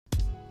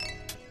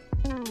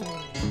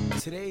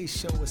Today's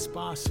show is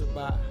sponsored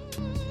by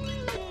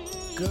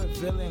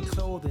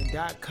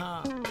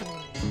GoodVillainClothing.com.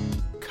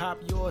 Cop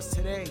yours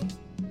today.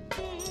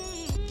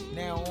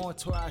 Now on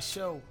to our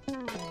show.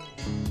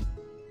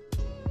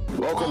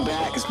 Welcome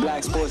back. It's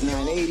Black Sports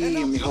 980.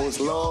 I'm your host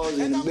Laws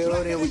in the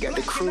building. We got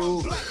the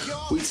crew.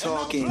 We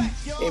talking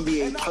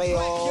NBA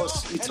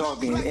playoffs. We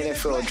talking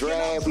NFL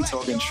draft. We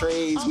talking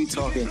trades. We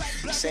talking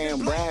Sam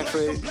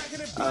Bradford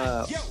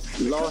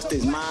lost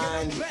his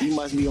mind. He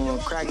must be on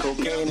crack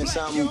cocaine or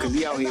something because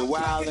he out here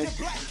wilding.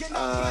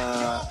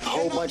 A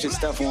whole bunch of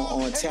stuff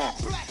on tap.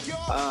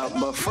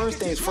 But first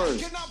things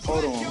first.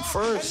 Hold on.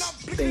 First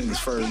things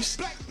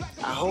first.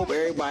 I hope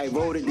everybody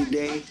voted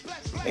today.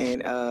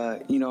 And,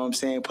 you know what I'm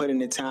saying, put in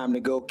the time to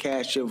go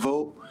cast your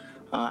vote.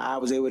 I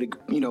was able to,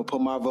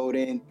 put my vote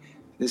in.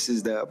 This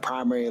is the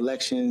primary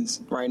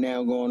elections right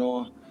now going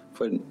on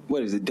for,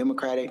 what is it,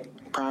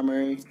 Democratic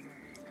primary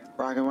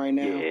rocking right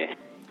now? Yeah.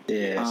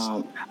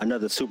 Yeah,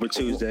 another Super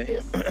Tuesday.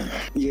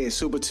 Yeah,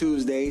 Super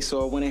Tuesday.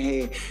 So I went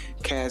ahead,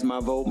 cast my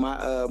vote.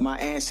 My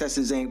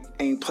ancestors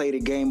ain't played a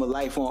game of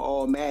life on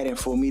all Madden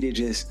for me to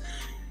just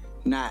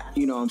not,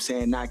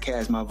 not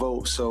cast my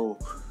vote. So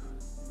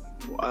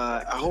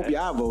I hope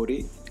y'all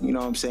voted. You know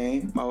what I'm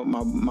saying?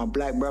 My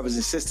black brothers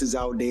and sisters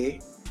out there.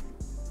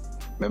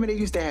 Remember they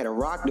used to have a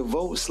rock the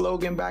vote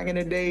slogan back in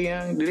the day,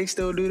 young? Do they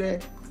still do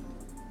that?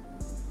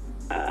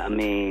 I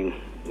mean,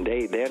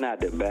 they're not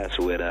the best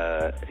with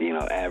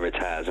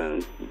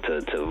advertising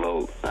to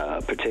vote,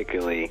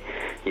 particularly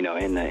in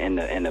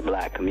the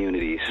black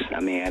communities. I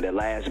mean, the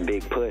last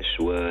big push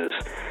was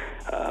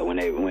when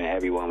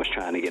everyone was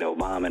trying to get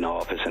Obama in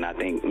office, and I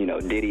think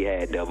Diddy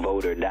had the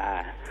vote or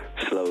die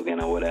slogan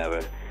or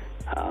whatever.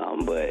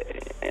 But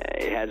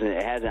it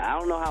hasn't. I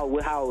don't know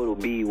how it'll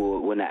be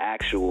when the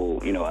actual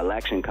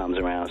election comes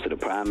around to the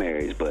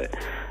primaries. But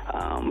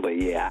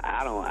yeah,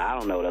 I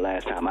don't know the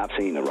last time I've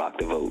seen the rock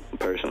the vote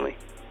personally.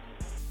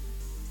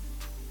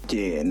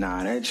 Yeah,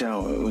 that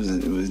joint it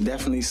was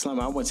definitely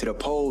slumming. I went to the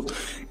polls,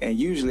 and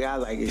usually I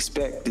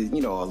expect a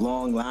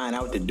long line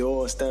out the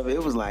door stuff.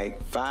 It was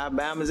like 5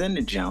 Bammers in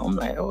the joint. I'm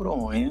like, hold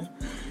on, here.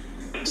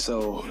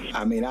 So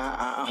I mean,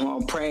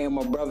 I'm praying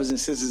my brothers and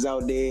sisters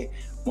out there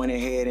went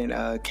ahead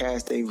and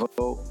cast their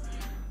vote.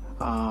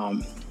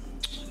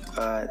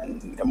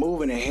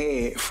 Moving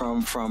ahead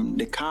from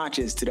the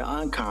conscious to the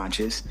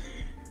unconscious,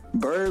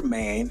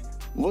 Birdman,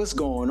 what's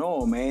going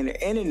on, man?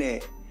 The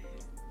internet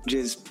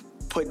just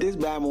put this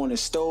bam on the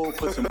stove,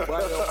 put some butter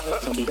on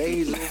it, some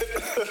basil.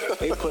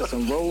 They put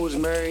some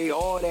rosemary,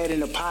 all that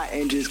in the pot,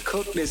 and just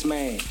cook this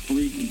man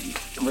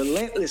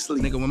relentlessly.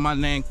 Nigga, when my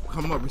name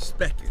come up,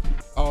 respect it.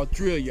 All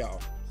 3 of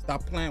y'all,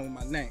 stop playing with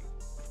my name.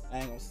 I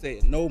ain't gonna say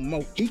it no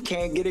more. He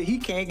can't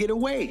get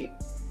away.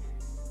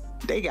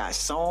 They got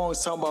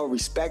songs talking about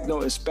respect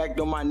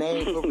on my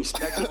name, put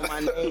respect on my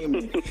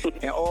name,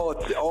 and all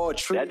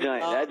true. That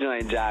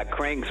joint Jai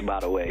Cranks, by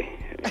the way.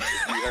 You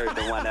heard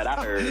the one that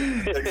I heard.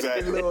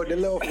 Exactly. the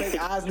little fake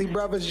Osley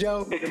Brothers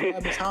joke, the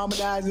brothers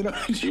harmonizing on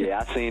it.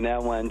 Yeah, I seen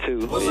that one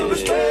too. Put some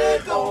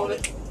respect on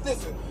it.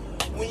 Listen,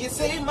 when you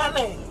say my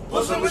name,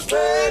 put some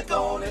respect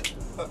on it.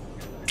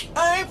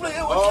 I ain't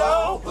playing with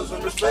y'all. Put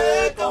some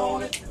respect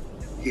on it.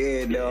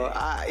 Yeah, no,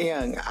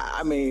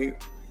 I mean,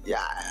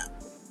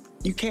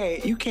 you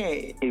can't.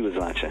 He was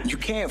launching. You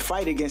can't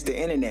fight against the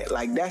internet.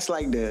 Like that's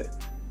like the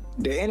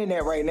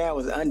internet right now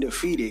is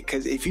undefeated.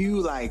 Because if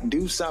you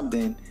do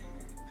something,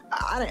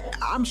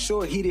 I'm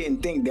sure he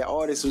didn't think that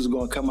all this was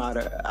going to come out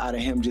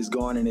of him just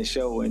going in the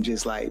show and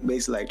just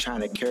basically trying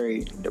to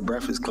carry the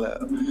Breakfast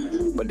Club.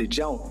 But the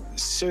joke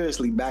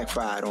seriously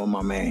backfired on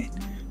my man.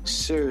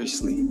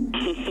 Seriously.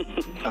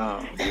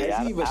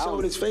 Has he even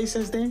showed his face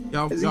since then?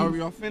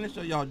 Y'all finished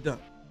or y'all done?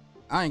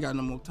 I ain't got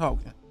no more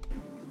talking.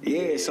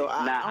 Yeah, so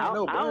I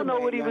don't know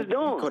what he was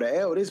doing. Caught an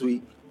L this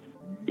week.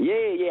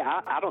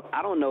 Yeah. I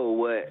don't know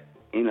what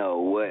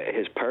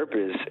his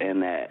purpose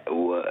in that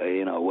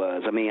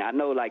was. I mean, I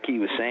know he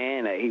was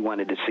saying that he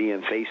wanted to see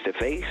him face to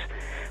face,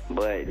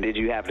 but did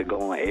you have to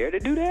go on air to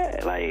do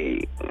that?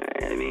 I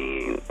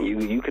mean,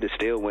 you could have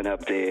still went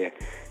up there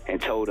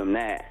and told him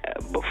that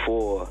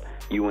before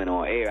you went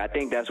on air. I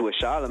think that's what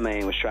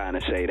Charlamagne was trying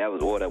to say. That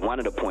was one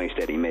of the points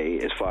that he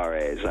made, as far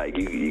as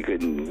you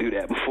couldn't do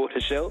that before the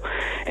show.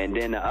 And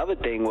then the other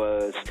thing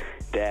was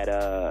that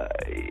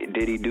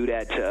did he do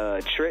that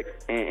to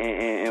Trick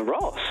and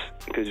Ross?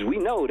 Because we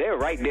know they're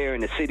right there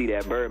in the city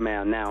that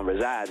Birdman now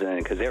resides in,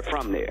 because they're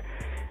from there.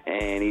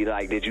 And he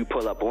did you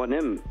pull up on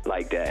them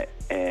like that?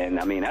 And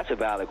I mean, that's a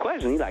valid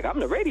question. He's I'm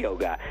the radio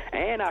guy.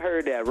 And I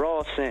heard that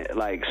Ross sent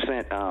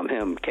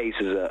him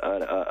cases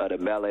of the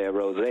Bel Air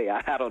Rosé.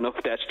 I don't know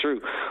if that's true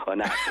or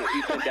not.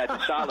 He sent that to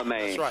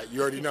Charlamagne. That's right.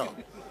 You already know.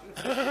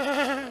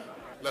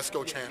 Let's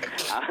go, champ.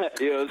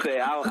 You know what I'm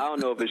saying? I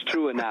don't know if it's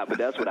true or not, but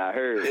that's what I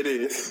heard. It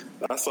is.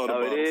 I saw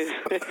the it is?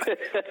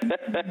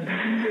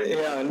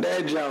 Yeah,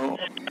 that joke.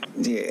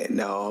 Yeah,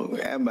 no.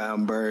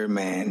 About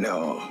Birdman,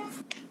 no.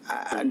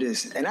 I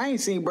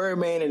ain't seen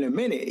Birdman in a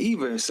minute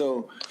either,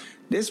 so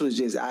this was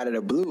just out of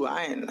the blue.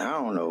 I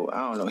don't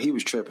know. He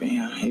was tripping.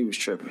 Yeah, he was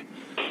tripping.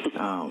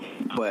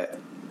 But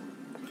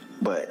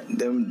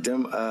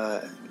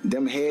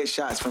them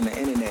headshots from the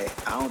internet,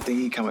 I don't think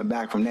he coming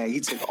back from that.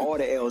 He took all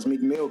the L's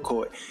Meek Mill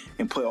caught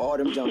and put all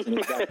them jumps in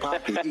his back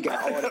pocket. He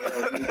got all the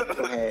L's Meek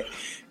Mill had,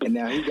 and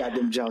now he got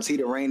them jumps. He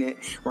the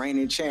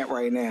reigning champ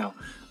right now.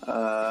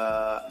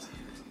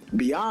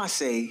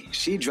 Beyonce,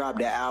 she dropped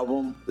the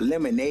album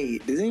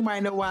Lemonade. Does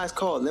anybody know why it's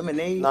called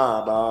Lemonade?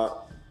 Nah, dog.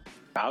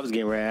 I was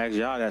getting ready to ask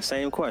y'all that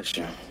same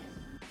question.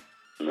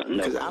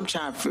 Because I'm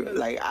trying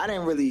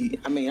to,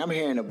 I'm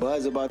hearing a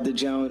buzz about the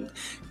joint.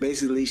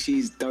 Basically,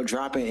 she's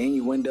dropping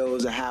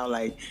innuendos of how,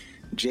 like,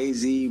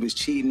 Jay-Z was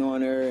cheating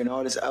on her and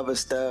all this other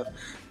stuff.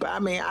 But, I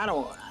mean,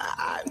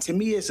 to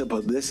me, it's a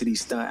publicity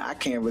stunt. I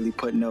can't really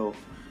put no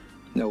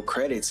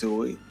credit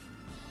to it.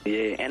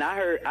 Yeah, and I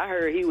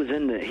heard he was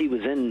in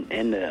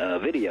the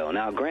video.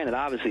 Now, granted,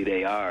 obviously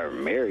they are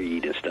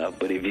married and stuff,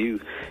 but if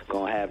you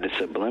gonna have the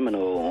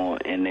subliminal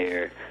in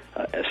there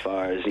as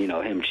far as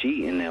him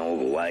cheating,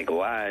 then like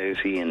why is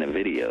he in the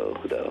video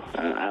though?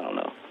 I don't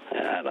know.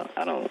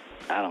 I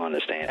don't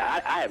understand.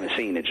 I haven't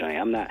seen the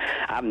joint.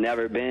 I've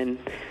never been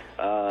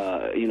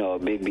a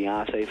big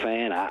Beyonce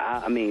fan.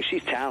 I mean,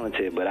 she's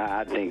talented, but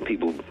I think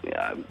people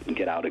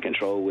get out of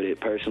control with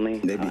it personally.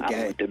 They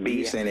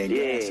be saying they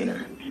gassing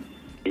her.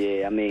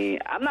 Yeah, I mean,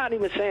 I'm not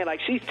even saying, like,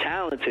 she's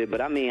talented,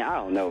 but, I mean, I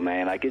don't know,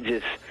 man. Like,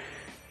 it's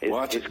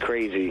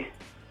crazy.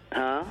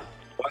 Huh?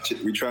 Watch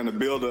it. We're trying to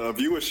build a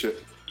viewership.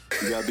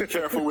 You got to be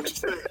careful what you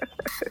say.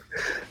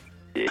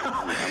 Yeah,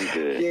 I'm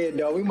good. Yeah,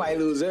 dog, we might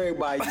lose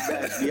everybody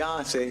back to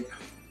Beyonce.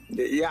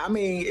 Yeah, I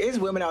mean, it's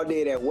women out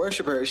there that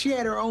worship her. She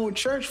had her own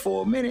church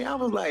for a minute. I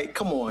was like,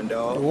 come on,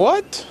 dog.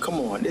 What? Come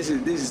on, this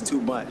is too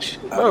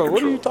much. Bro,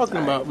 what are you talking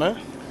about, man?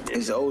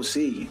 It's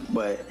OC,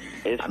 but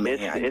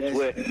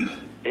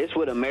it's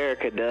what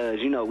America does.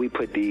 We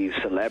put these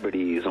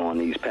celebrities on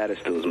these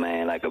pedestals,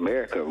 man. Like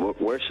America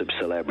worships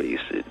celebrities.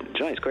 The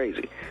joint's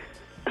crazy.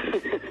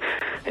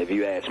 If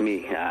you ask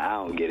me, I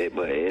don't get it,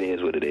 but it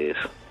is what it is.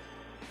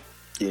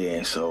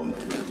 Yeah, so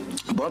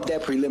bump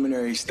that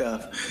preliminary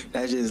stuff.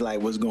 That's just like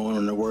what's going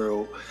on in the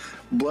world.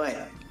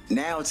 But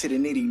now to the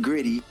nitty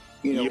gritty.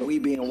 We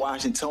being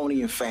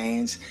Washingtonian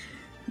fans,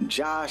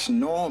 Josh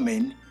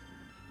Norman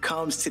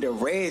comes to the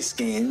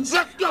Redskins.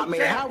 I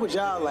mean, how was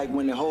y'all like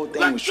when the whole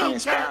thing was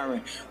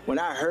transpiring? When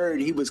I heard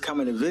he was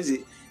coming to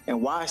visit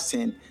in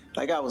Washington,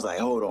 like I was like,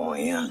 hold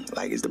on, young.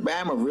 Like, is the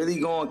Bama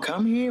really going to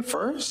come here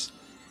first?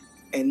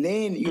 And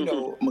then,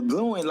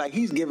 McGloin, like,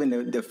 he's giving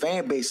the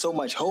fan base so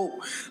much hope.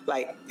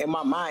 Like, in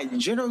my mind,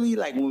 generally,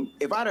 like,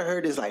 if I'd have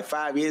heard this like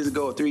 5 years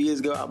ago or 3 years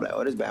ago, I'd be like,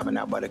 oh, this Bama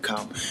not about to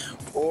come.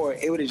 Or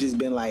it would have just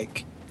been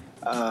like,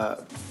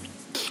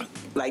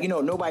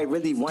 nobody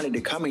really wanted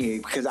to come here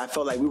because I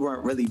felt like we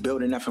weren't really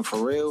building nothing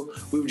for real.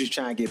 We were just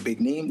trying to get big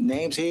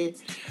names here.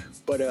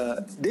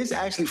 But this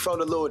actually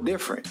felt a little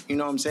different. You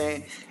know what I'm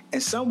saying?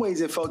 In some ways,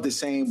 it felt the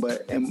same,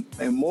 but in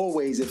more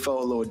ways, it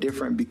felt a little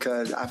different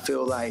because I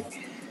feel like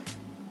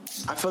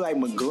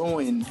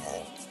McGloin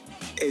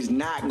is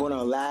not going to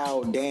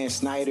allow Dan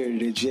Snyder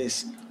to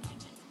just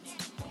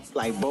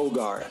like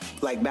Bogart,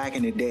 like back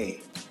in the day.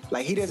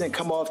 Like, he doesn't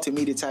come off to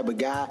me the type of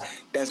guy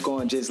that's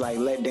going to just like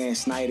let Dan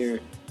Snyder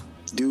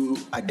do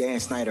a Dan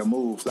Snyder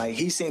move. Like,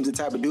 he seems the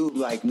type of dude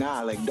like,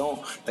 nah, like,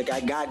 don't, like, I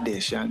got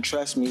this, young.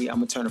 Trust me, I'm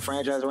gonna turn the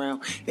franchise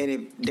around. And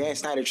if Dan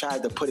Snyder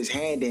tries to put his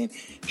hand in,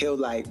 he'll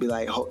like be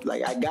like,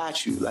 I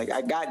got you. Like,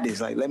 I got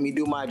this. Like, let me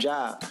do my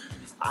job.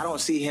 I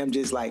don't see him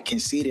just like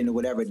conceding to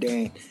whatever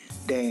Dan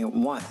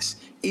wants.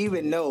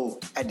 Even though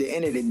at the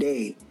end of the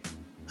day,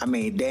 I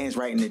mean, Dan's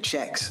writing the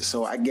checks.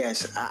 So I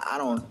guess I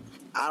don't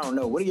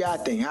know. What do y'all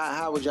think?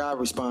 How was y'all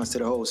response to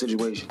the whole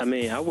situation? I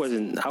mean, I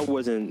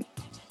wasn't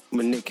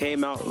when it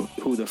came out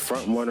who the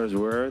front runners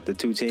were, the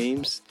two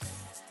teams,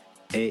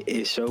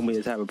 it showed me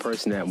the type of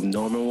person that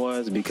Norman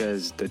was,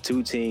 because the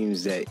two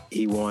teams that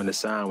he wanted to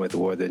sign with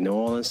were the New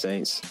Orleans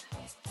Saints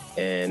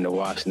and the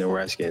Washington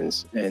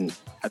Redskins. And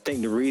I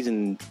think the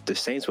reason the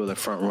Saints were the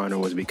front runner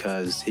was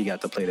because he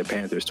got to play the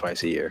Panthers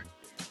twice a year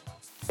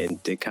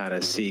and to kind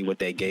of see what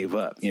they gave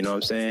up, you know what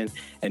I'm saying?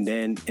 And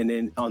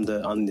then on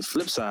the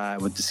flip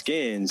side with the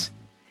Skins,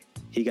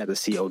 he got to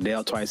see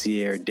Odell twice a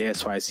year,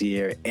 Dez twice a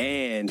year,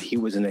 and he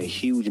was in a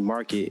huge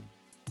market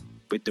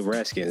with the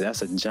Redskins.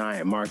 That's a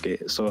giant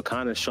market. So it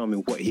kind of showed me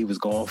what he was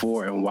going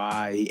for and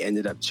why he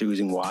ended up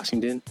choosing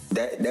Washington.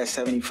 That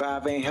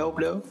 75 ain't help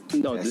though?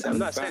 No, I'm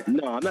not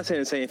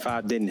saying the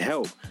 75 didn't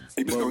help.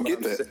 He was going to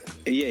get that.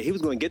 Yeah, he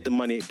was going to get the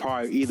money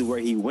probably either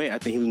way he went. I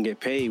think he was going to get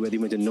paid whether he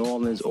went to New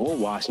Orleans or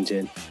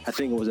Washington. I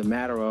think it was a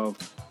matter of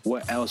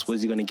what else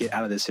was he going to get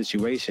out of the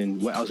situation,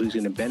 what else was he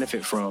going to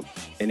benefit from.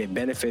 And it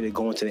benefited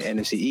going to the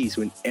NFC East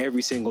when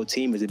every single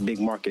team is a big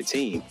market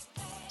team.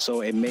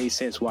 So it made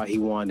sense why he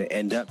wanted to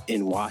end up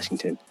in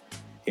Washington.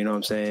 You know what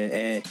I'm saying?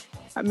 And,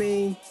 I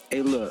mean,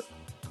 hey, look,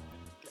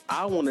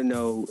 I want to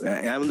know,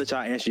 and I'm going to let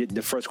y'all answer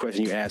the first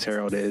question you asked,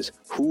 Harold, is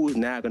who's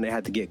now going to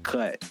have to get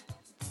cut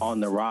on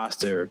the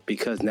roster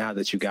because now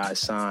that you guys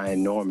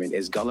signed Norman,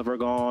 is Gulliver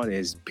gone?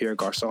 Is Pierre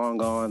Garçon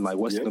gone? Like,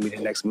 what's going to be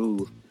the next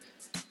move,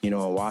 in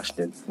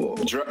Washington?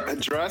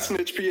 Dry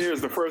Snitch Pierre is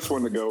the first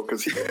one to go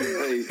because he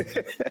paid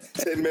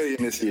 $10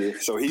 million this year,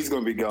 so he's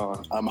going to be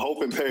gone. I'm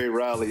hoping Perry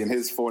Riley and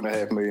his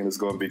 $4.5 million is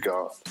going to be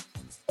gone.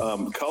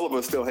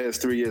 Culliver still has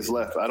 3 years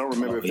left. I don't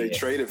remember if they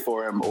traded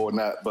for him or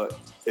not, but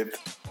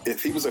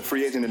if he was a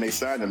free agent and they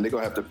signed him, they're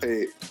going to have to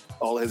pay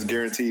all his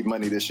guaranteed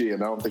money this year,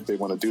 and I don't think they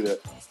want to do that.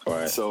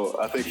 Right. So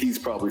I think he's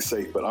probably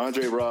safe. But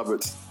Andre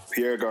Roberts,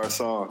 Pierre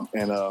Garçon,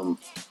 and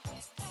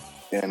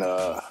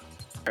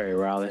Perry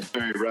Riley,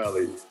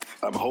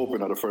 I'm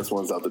hoping are the first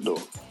ones out the door.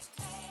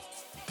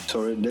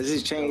 So does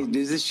this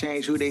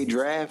change who they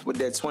draft with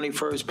that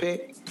 21st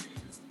pick?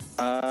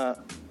 I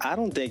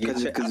don't think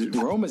because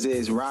rumors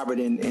is Robert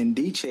and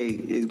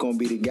DJ is going to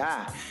be the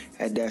guy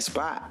at that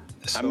spot.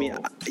 So, I mean,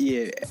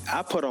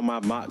 I put on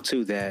my mock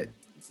too that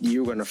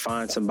you're going to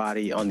find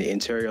somebody on the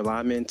interior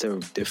lineman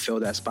to fill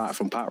that spot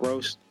from Pot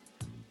Roast.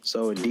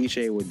 So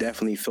DJ would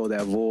definitely fill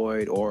that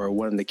void, or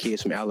one of the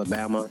kids from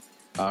Alabama,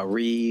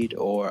 Reed,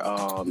 or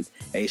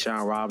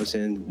Ashawn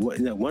Robinson.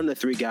 One of the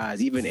three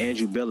guys, even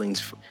Andrew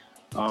Billings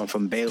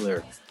from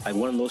Baylor, like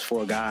one of those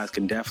four guys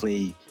can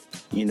definitely,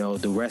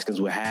 the Redskins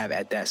would have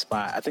at that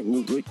spot. I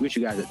think which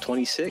you guys at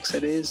 26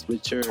 it is?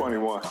 Which you're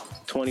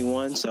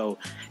 21. So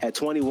at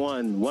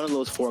 21, one of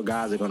those four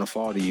guys are going to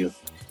fall to you,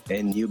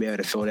 and you'll be able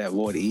to fill that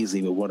void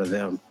easily with one of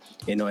them,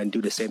 and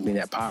do the same thing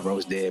that Pot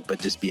Roast did, but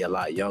just be a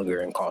lot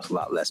younger and cost a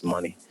lot less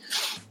money.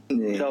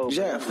 So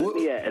Jeff,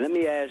 let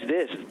me ask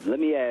this. Let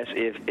me ask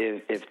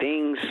if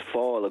things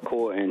fall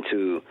according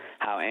to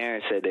how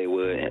Aaron said they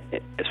would,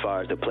 as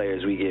far as the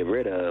players we get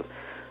rid of,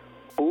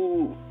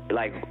 who,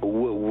 like,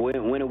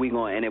 when are we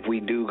going? And if we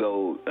do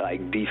go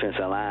like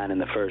defensive line in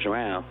the first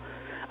round,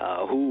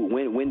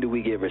 when do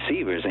we get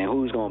receivers, and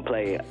who's going to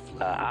play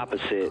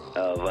opposite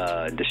of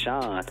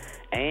Deshaun?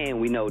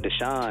 And we know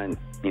Deshaun,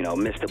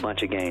 missed a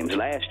bunch of games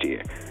last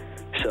year.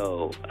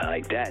 So,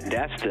 like,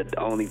 that's the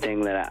only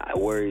thing that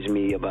worries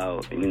me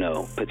about,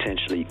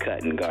 potentially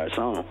cutting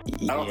Garçon.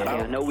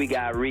 I know we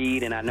got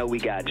Reed and I know we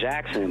got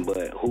Jackson,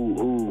 but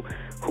who?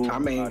 I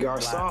mean,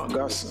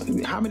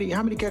 Garçon. How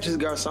many catches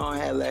Garçon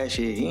had last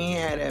year? He ain't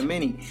had that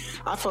many.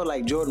 I felt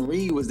like Jordan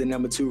Reed was the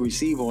number 2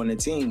 receiver on the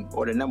team,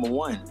 or the number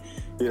 1.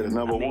 Yeah, the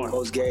number 1.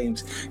 Those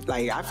games,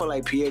 like, I feel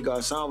like Pierre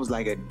Garçon was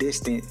like a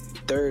distant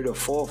 3rd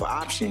or 4th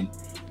option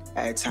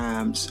at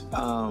times.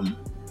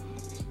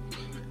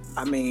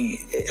 I mean,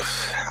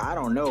 I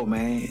don't know,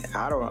 man.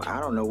 I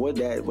don't know what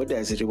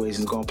that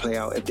situation is going to play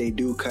out if they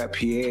do cut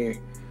Pierre.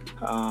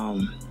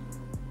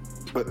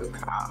 But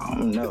I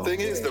don't know. The thing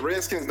is, the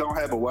Redskins don't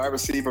have a wide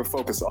receiver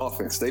focused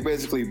offense. They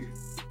basically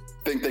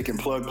think they can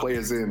plug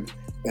players in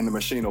and the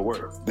machine will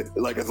work.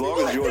 Like, as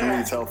long as Jordan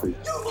Reed's healthy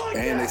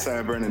and they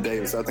sign Vernon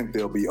Davis, I think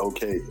they'll be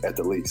okay at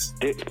the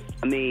least.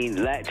 I mean,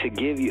 to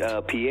give you,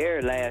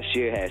 Pierre last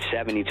year had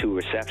 72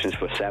 receptions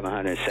for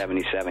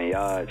 777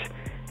 yards.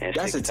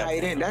 That's a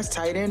tight end. That's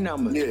tight end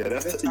number. Yeah,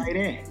 that's tight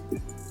end.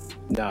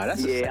 No,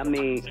 that's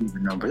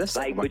number. That's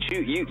like, but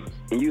you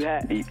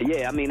had,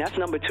 I mean, that's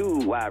number 2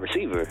 wide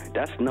receiver.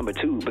 That's number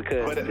 2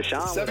 because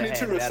Deshaun would have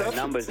had better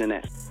numbers than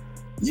that.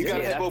 You got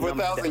to have over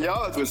 1,000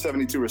 yards with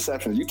 72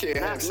 receptions. You can't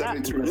have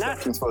 72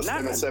 receptions for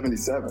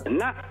 77.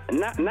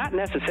 Not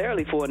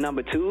necessarily for a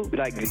number 2,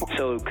 like,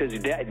 so,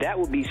 because that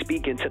would be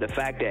speaking to the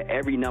fact that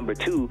every number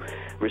 2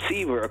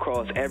 receiver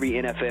across every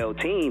NFL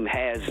team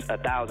has a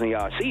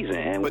 1,000-yard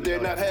season. But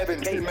they're not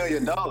having $10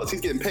 million.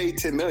 He's getting paid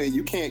 $10 million.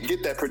 You can't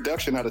get that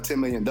production out of $10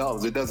 million.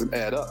 It doesn't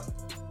add up.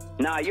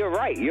 Nah, you're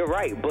right.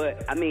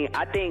 But I mean,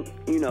 I think,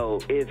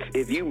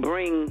 if you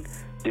bring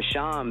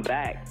Deshaun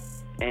back,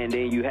 and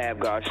then you have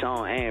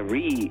Garçon and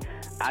Reed,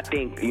 I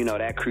think,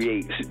 that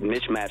creates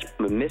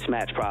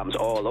mismatch problems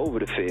all over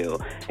the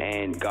field.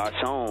 And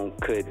Garçon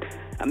could,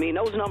 I mean,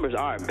 those numbers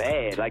aren't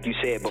bad, like you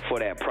said, before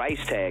that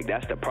price tag.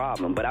 That's the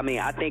problem. But, I mean,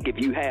 I think if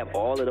you have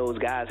all of those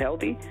guys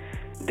healthy,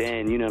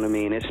 then,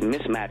 it's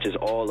mismatches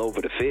all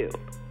over the field.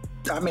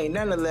 I mean,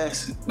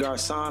 nonetheless,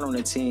 Garçon on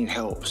the team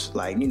helps.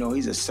 Like,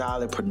 he's a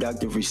solid,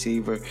 productive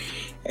receiver,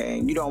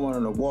 and you don't want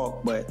him to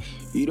walk, but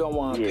you don't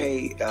want to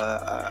pay,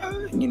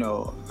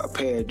 a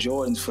pair of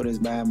Jordans for this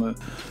Bama.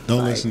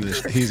 Don't listen to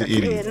this. He's an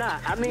idiot.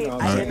 I mean,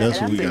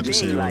 that's what we got to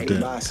say about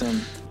that. Buy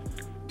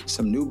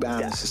some New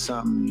Balance or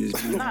something.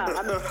 And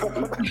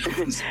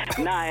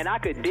I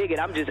could dig it.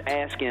 I'm just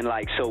asking,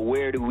 like, so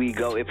where do we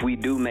go if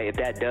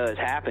that does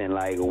happen?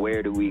 Like,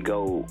 where do we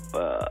go?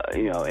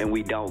 And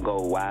we don't go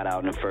wide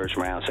out in the first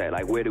round. Say,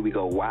 like, where do we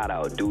go wide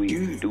out? Do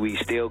we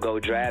still go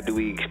draft? Do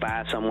we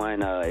find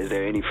someone? Is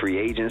there any free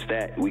agents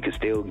that we could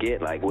still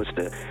get? Like, what's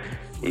the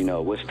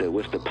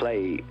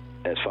play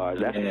as far as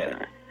that's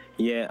concerned?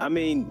 Yeah, I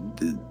mean,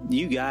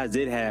 you guys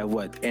did have,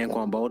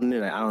 Anquan Bolden,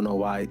 and I don't know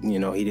why,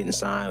 he didn't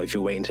sign if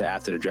you're waiting until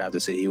after the draft to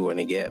see who we're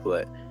going to get.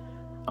 But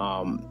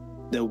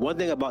the one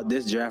thing about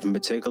this draft in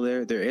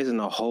particular, there isn't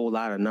a whole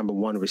lot of number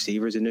 1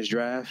 receivers in this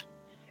draft.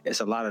 It's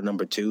a lot of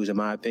number 2s, in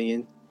my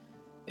opinion.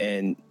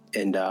 And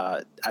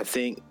I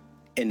think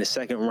in the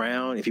second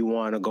round, if you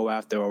want to go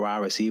after a wide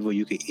receiver,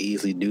 you could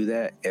easily do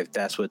that if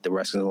that's what the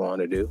Redskins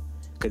want to do.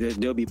 Because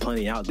there'll be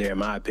plenty out there, in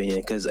my opinion.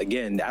 Because,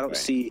 again, I don't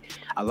see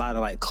a lot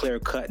of, like,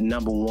 clear-cut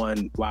number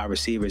one wide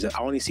receivers. I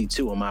only see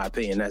two, in my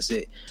opinion. That's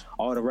it.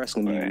 All the rest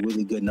are going to be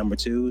really good number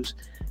twos.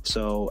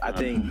 So I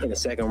think in the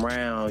second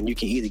round, you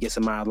can either get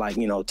somebody like,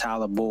 you know,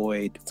 Tyler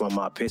Boyd from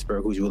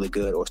Pittsburgh, who's really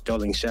good, or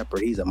Sterling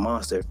Shepard. He's a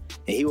monster.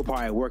 And he will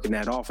probably work in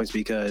that offense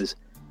because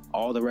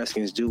all the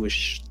Redskins do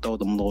is throw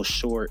them little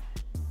short,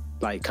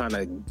 like kind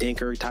of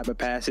dinker type of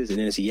passes, and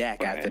then it's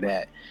yak after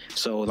that.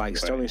 So like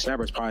Sterling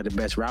Shepard's probably the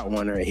best route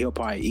runner, and he'll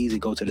probably easily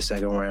go to the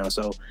second round.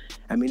 So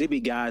I mean, there'd be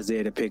guys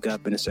there to pick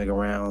up in the second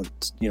round,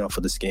 you know,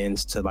 for the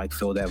Skins to like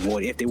fill that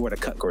void if they were to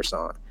cut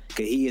Gerson,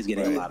 because he is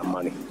getting a lot of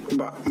money.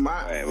 But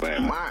my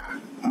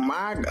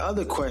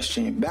other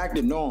question, back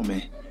to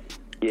Norman.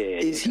 Yeah,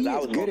 is he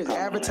as good as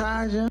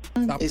advertised?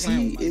 Is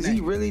he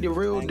really the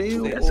real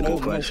deal? That's a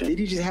good question. Did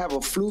he just have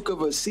a fluke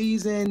of a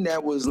season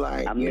that was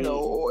like, you know,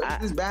 or is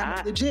this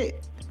Batman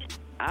legit?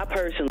 I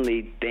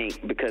personally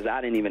think, because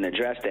I didn't even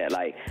address that,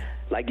 like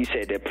you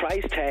said, the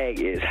price tag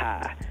is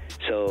high.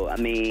 So, I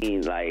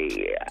mean,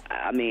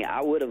 I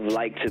would have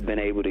liked to have been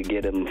able to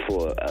get him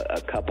for a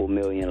couple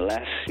million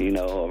less, you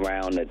know,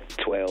 around the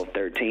 12,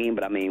 13.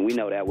 But, I mean, we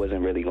know that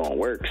wasn't really going to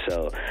work.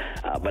 So,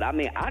 but, I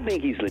mean, I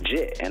think he's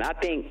legit. And I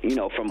think, you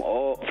know, from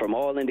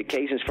all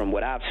indications, from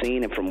what I've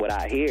seen and from what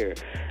I hear,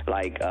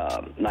 like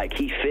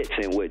he fits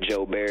in what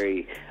Joe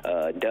Barry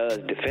does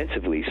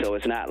defensively. So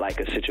it's not like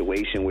a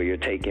situation where you're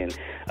taking,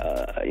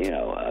 you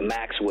know,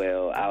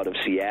 Maxwell out of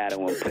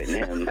Seattle and putting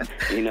him,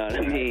 you know what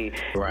I mean,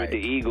 with the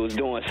Eagles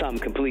doing something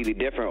completely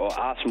different, or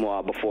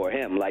Osmar before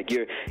him. And I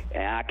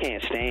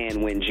can't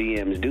stand when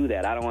GMs do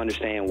that. I don't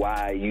understand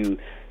why you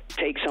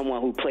take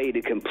someone who played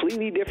a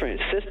completely different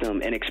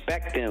system and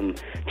expect them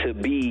to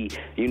be,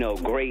 you know,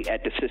 great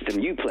at the system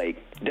you play.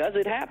 Does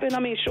it happen? I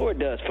mean, sure it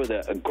does for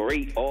the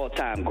great,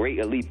 all-time great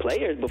elite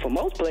players, but for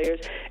most players,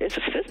 it's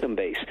a system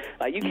base.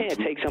 Like, you can't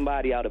take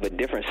somebody out of a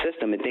different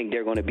system and think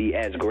they're going to be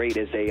as great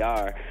as they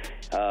are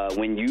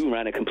when you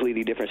run a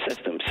completely different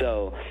system.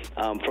 So,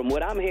 from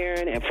what I'm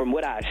hearing and from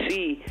what I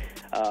see,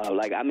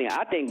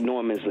 I think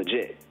Norman's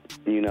legit.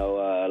 You know,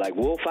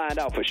 we'll find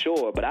out for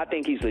sure, but I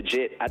think he's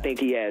legit. I think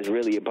he has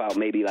really about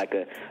maybe like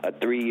a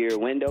 3-year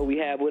window we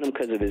have with him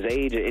because of his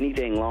age.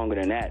 Anything longer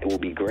than that will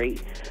be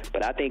great.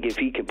 But I think if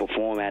he can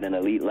perform at an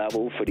elite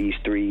level for these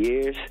 3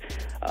 years,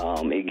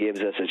 it gives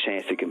us a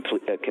chance to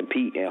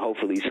compete, and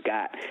hopefully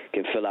Scott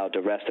can fill out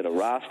the rest of the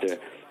roster.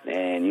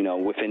 And, you know,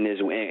 within this,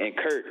 and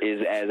Kurt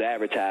is as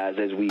advertised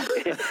as we,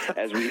 because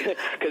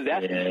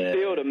that's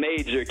still the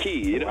major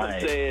key. You know what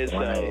I'm saying?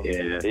 So,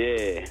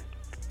 yeah.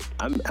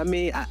 I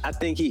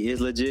think he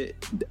is legit.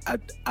 I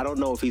don't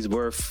know if he's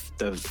worth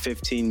the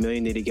 $15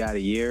 million that he got a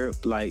year,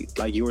 like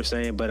you were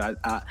saying, but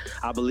I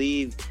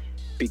believe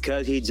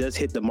because he just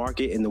hit the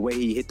market, and the way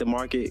he hit the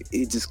market,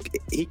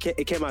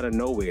 it came out of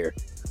nowhere,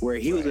 where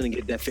he was going to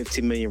get that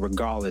 $15 million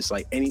regardless.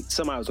 Like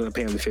somebody was going to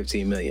pay him the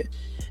 $15 million.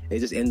 It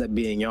just ended up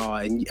being y'all.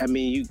 And I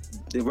mean,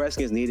 the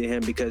Redskins needed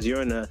him because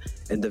you're in a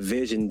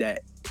division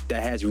that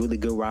has really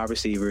good wide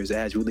receivers, that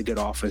has really good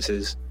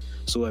offenses.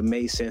 So it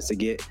made sense to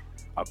get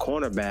a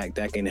cornerback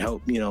that can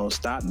help, you know,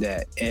 stop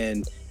that.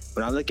 And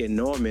when I look at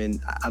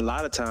Norman, a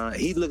lot of time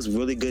he looks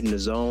really good in the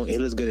zone. He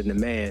looks good in the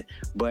man.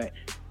 But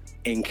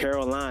in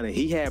Carolina,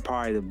 he had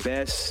probably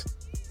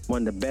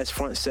one of the best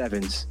front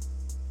sevens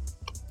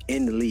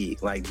in the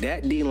league. Like,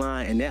 that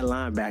D-line and that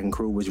linebacking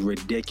crew was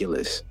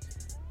ridiculous.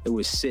 It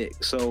was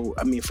sick. So,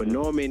 I mean, for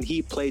Norman,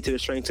 he played to the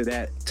strengths of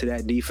that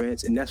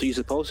defense, and that's what you're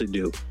supposed to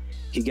do.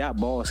 He got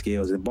ball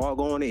skills. The ball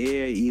go in the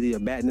air, either you're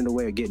batting it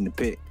away or getting the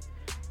pick.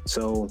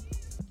 So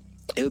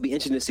it would be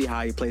interesting to see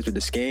how he plays with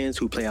the Skins,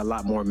 who play a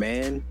lot more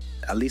man,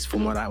 at least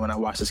from when I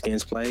watch the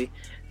Skins play,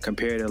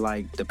 compared to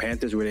like the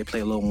Panthers, where they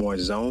play a little more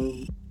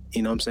zone.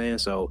 You know what I'm saying?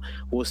 So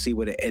we'll see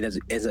what it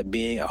ends up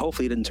being.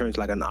 Hopefully it doesn't turn into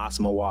like an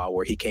Asamoah,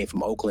 where he came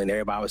from Oakland.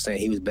 Everybody was saying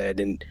he was better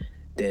than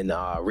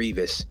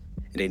Revis.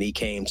 And then he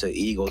came to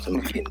Eagles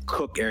and getting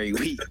cooked every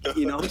week.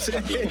 You know what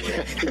I'm saying?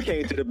 He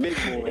came to the big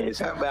boys.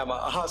 That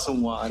Bama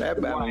Asamoah. That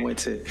Bama went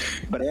to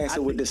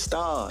Dancing with the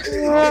Stars.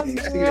 I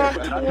think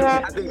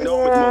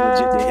Norman's more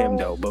legit than him,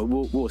 though. But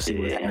we'll see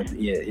what happens.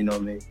 Yeah, you know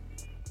what I mean?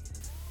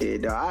 Yeah,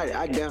 no,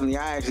 I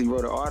actually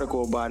wrote an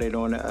article about it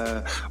on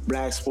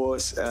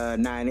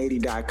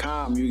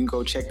blacksports980.com. You can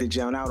go check the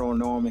jump out on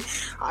Norman.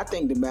 I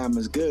think the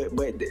Bama's good,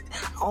 but I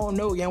don't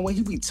know, young. When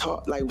he be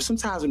like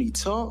sometimes when he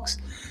talks,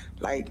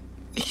 like,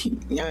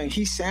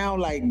 he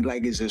sound like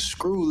it's a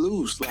screw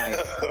loose. Like,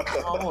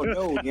 I don't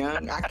know,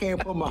 young. I can't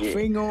put my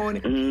finger on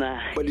it. Nah,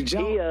 but the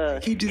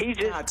jump, he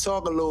just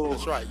talk a little.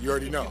 That's right. You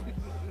already know.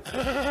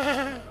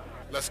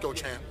 Let's go,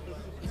 champ.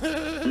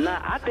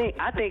 Nah, I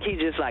think he's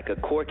just like a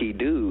quirky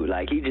dude.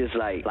 Like, he just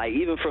like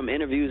even from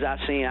interviews I've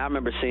seen, I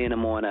remember seeing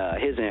him on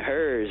His and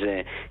Hers,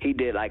 and he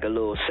did like a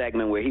little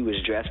segment where he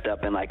was dressed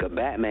up in like a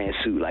Batman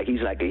suit. Like, he's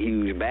like a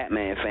huge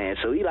Batman fan,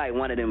 so he like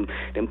one of them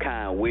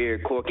kind of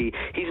weird, quirky.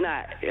 He's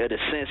not the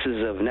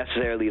senses of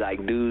necessarily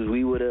like dudes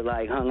we would have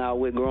like hung out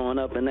with growing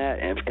up in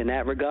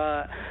that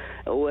regard.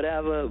 or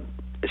whatever.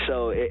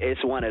 So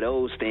it's one of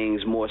those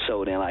things more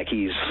so than like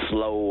he's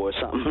slow or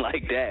something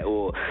like that.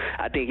 Or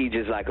I think he's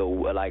just like a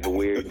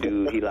weird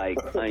dude. He like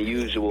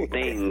unusual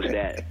things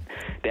that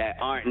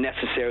aren't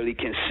necessarily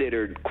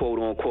considered quote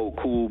unquote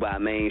cool by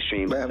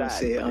mainstream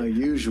society. Say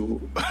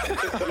unusual.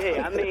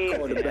 Yeah, I think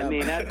unusual.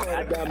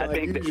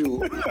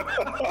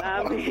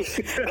 I mean,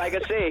 like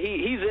I said,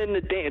 he's in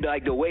the thing,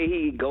 like the way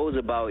he goes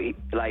about,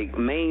 like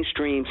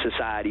mainstream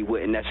society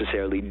wouldn't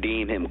necessarily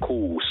deem him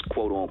cool,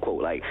 quote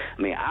unquote. Like,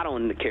 I mean, I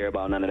don't care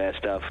about none of that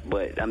stuff,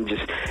 but I'm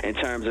just, in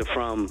terms of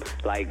from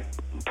like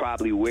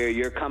probably where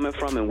you're coming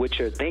from and what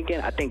you're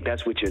thinking, I think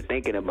that's what you're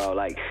thinking about.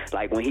 Like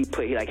when he's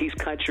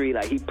country,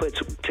 like he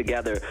puts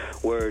together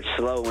words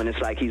slow, and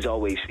it's like he's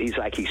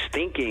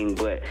thinking,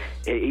 but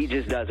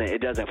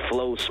it doesn't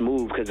flow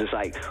smooth because it's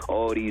like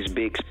all these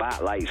big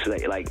spotlights.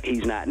 Like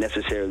he's not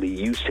necessarily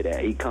used to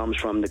that. He comes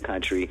from the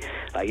country,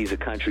 like he's a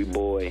country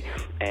boy,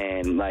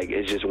 and like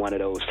it's just one of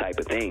those type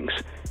of things.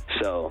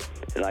 So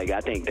like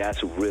I think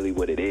that's really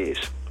what it is.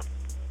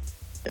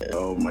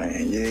 Oh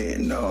man, yeah,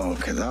 no,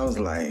 cause I was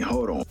like,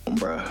 hold on,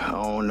 bro, I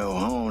don't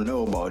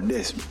know about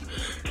this.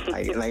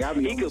 Like I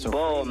be. He could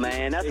ball,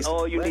 man. That's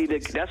all you need to.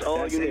 That's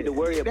all you need to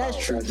worry about.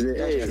 That's true.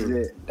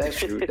 That's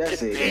true.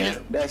 That's it.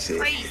 Man. That's it.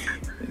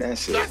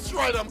 That's it. That's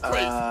right. I'm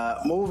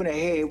crazy. Moving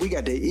ahead, we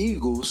got the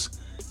Eagles.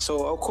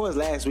 So of course,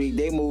 last week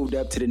they moved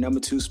up to the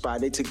number 2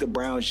 spot. They took the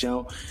Browns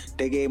jump.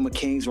 They gave him a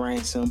king's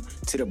ransom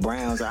to the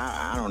Browns.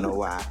 I don't know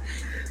why.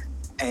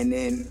 And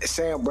then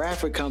Sam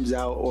Bradford comes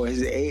out, or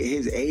his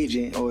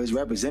agent or his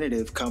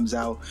representative comes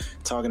out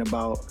talking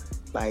about,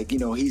 like, you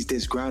know, he's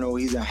disgruntled,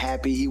 he's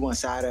unhappy, he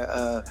wants out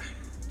of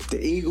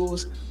the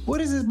Eagles. What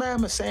is this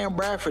Bama Sam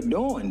Bradford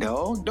doing,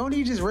 dog? Don't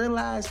he just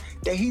realize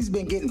that he's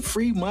been getting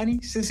free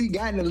money since he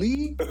got in the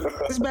league?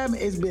 This Bama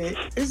is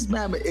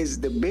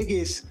the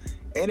biggest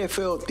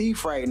NFL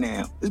thief right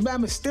now. This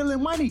Bama is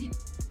stealing money.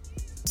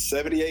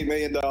 $78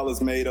 million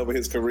made over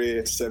his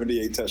career,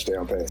 78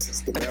 touchdown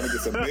passes. The Bama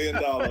gets $1 million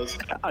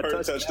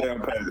per touchdown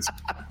pass.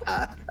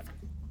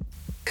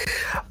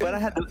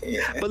 But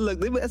but look,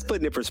 let's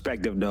put it in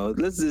perspective, though.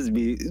 Let's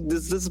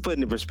put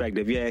it in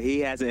perspective. Yeah, he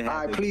hasn't had.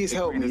 All right, please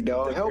help me,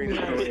 dog. Help me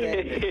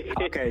understand.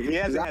 Okay, he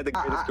hasn't had the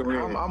greatest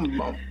career.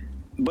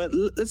 But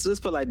let's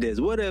put it like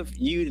this: what if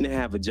you didn't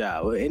have a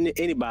job, or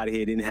anybody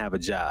here didn't have a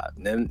job,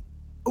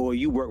 or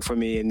you work for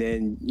me, and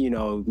then, you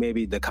know,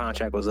 maybe the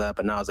contract was up,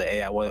 and I was like,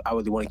 hey, I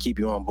really want to keep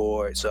you on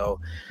board, so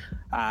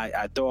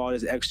I throw all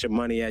this extra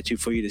money at you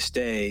for you to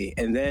stay,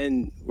 and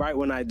then right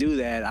when I do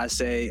that, I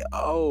say,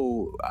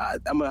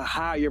 I'm gonna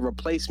hire your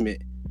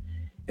replacement,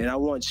 and I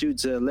want you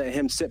to let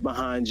him sit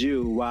behind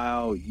you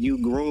while you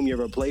groom your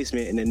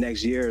replacement in the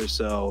next year or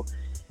so,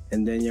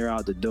 and then you're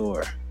out the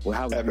door. Well,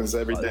 how happens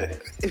every day.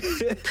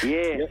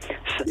 Yeah,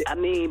 I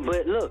mean,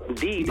 but look,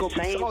 the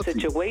same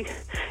situation.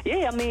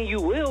 Yeah, I mean,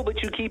 you will,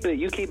 but you keep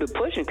it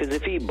pushing, because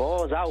if he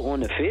balls out on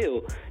the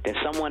field, then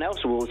someone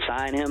else will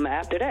sign him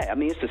after that. I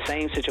mean, it's the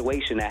same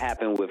situation that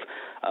happened with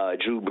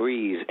Drew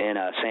Brees in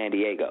San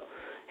Diego,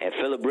 and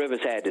Phillip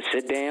Rivers had to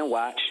sit there and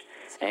watch.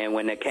 And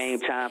when it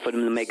came time for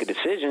them to make a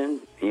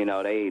decision, you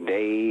know,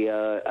 they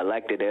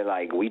elected. They're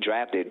like, we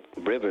drafted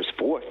Rivers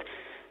 4th,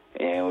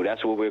 and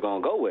that's what we're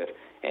gonna go with.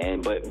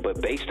 And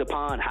but based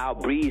upon how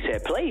Brees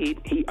had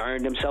played, he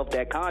earned himself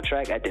that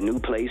contract at the new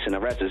place, and the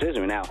rest is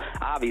history. Now,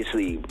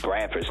 obviously,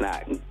 Bradford's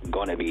not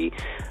going to be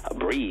a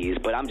Brees,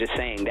 but I'm just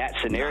saying that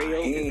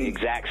scenario is the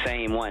exact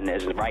same one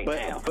as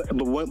now.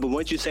 But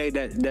once you say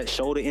that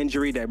shoulder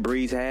injury that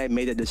Brees had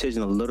made that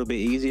decision a little bit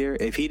easier,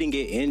 if he didn't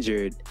get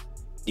injured,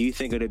 do you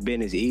think it would have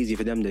been as easy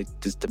for them to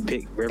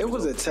pick Rivers? It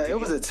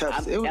was a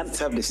tough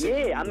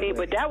decision. Yeah, I mean, it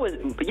was,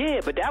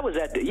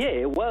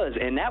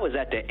 and that was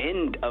at the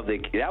end of the.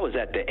 That was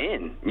at the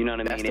end. You know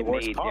what I mean? It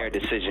made their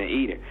decision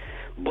either.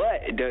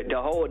 But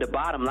the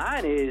bottom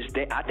line is,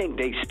 I think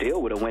they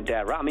still would have went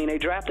that route. I mean, they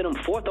drafted him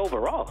 4th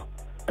overall.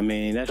 I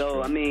mean, that's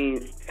true. I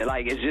mean,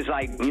 like, it's just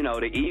like, you know,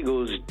 the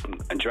Eagles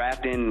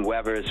drafting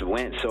whether it's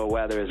Wentz or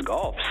whether it's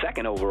Goff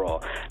 2nd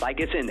overall. Like,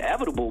 it's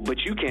inevitable, but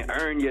you can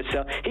earn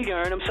yourself. He can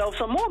earn himself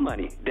some more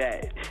money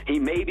that he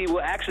maybe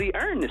will actually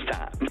earn this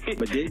time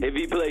if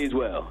he plays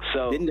well.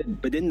 So,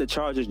 didn't the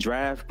Chargers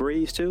draft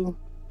Brees too?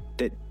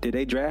 Did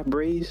they draft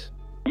Brees?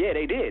 Yeah,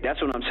 they did.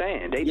 That's what I'm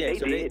saying. They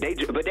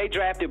did. But they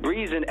drafted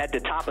Brees at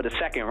the top of the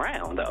 2nd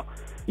round, though.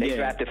 They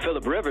drafted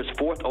Phillip Rivers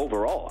 4th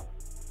overall.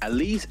 At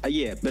least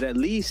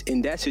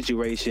in that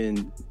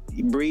situation,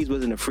 Brees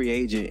wasn't a free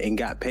agent and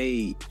got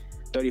paid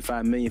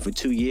 $35 million for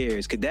 2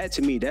 years. Cause that,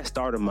 to me, that's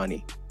starter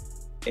money.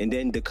 And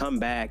then to come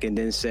back and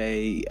then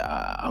say,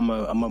 I'm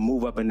gonna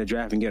move up in the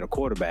draft and get a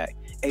quarterback.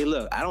 Hey,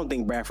 look, I don't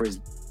think Bradford's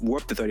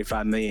worth the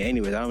 $35 million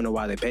anyways. I don't know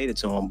why they paid it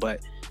to him,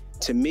 but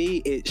to me,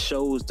 it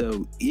shows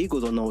the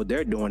Eagles don't know what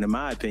they're doing, in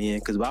my opinion.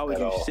 Because why would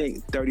you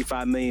sink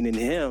 $35 million in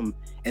him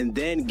and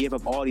then give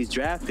up all these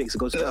draft picks to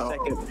go to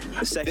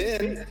the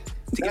second pick?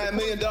 $9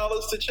 million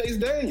to Chase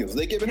Daniels.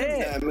 They giving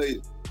him $9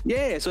 million.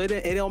 Yeah, so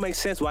it don't make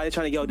sense why they're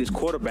trying to get all these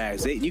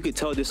quarterbacks. You could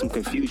tell there's some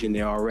confusion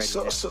there already.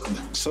 So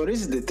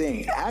this is the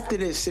thing. After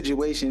this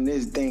situation,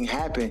 this thing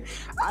happened,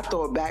 I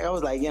thought back, I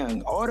was like,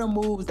 young, all the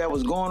moves that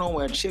was going on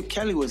when Chip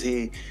Kelly was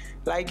here,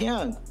 like,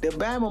 young, the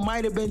Bama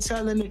might have been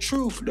telling the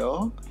truth,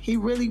 though. He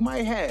really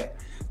might have.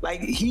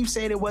 Like, he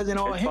said it wasn't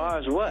on him. As far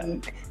as what?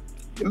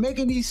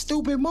 Making these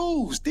stupid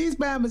moves. These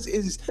Bamas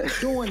is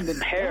doing the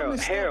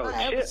dumbest stuff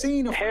I ever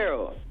seen them.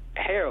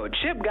 Harold,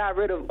 Chip got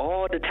rid of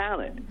all the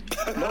talent.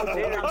 No,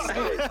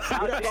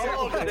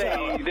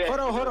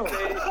 hold on.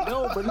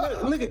 No,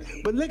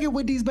 but look at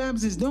what these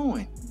Bams is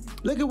doing.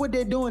 Look at what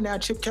they're doing now.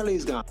 Chip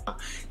Kelly's gone.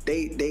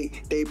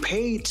 They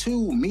paid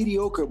 2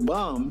 mediocre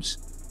bums.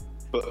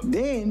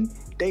 Then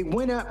they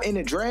went up in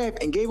the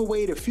draft and gave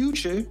away the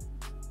future.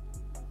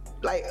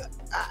 Like,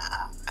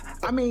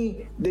 I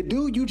mean, the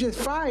dude you just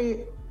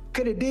fired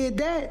could have did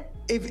that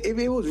if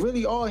it was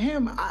really all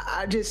him.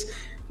 I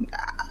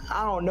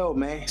don't know,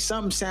 man.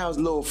 Something sounds a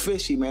little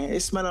fishy, man.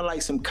 It's smelling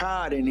like some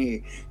cod in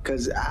here,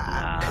 cause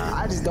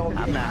I just don't.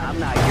 I'm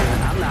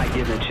not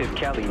giving Chip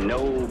Kelly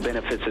no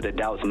benefits of the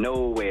doubts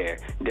nowhere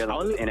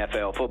dealing with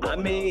NFL football. I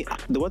mean,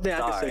 the one thing I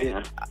can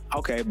say,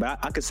 okay, but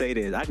I can say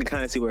this. I can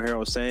kind of see what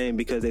Harold's saying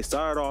because they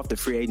started off the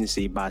free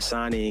agency by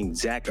signing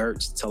Zach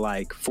Ertz to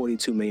like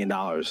 $42 million.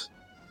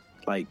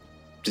 Like,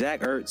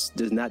 Zach Ertz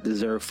does not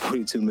deserve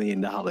 $42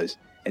 million,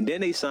 and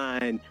then they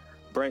signed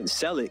Brent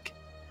Selleck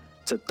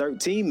to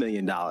 $13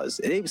 million. And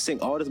they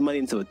sink all this money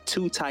into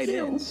 2 tight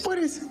ends.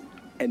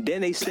 And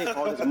then they sink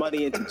all this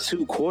money into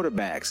 2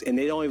 quarterbacks, and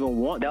they don't even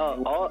want.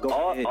 No,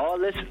 all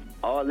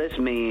this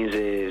means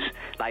is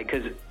like,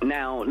 because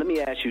now let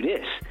me ask you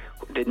this: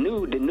 the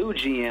new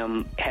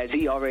GM, has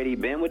he already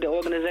been with the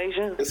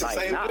organization? It's the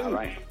same dude,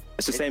 right?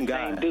 It's the same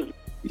guy. Same dude.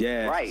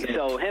 Yeah. Right.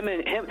 So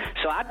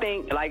so I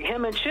think like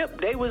him and Chip,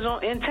 they was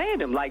in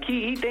tandem. Like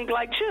he think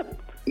like Chip.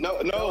 No.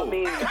 I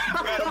mean,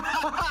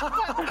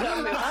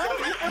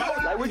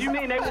 like, what do you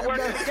mean they were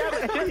working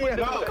together? Chip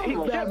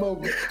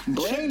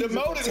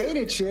demoted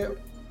him.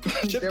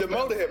 Chip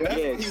demoted him. That's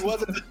why he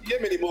wasn't the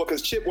GM anymore,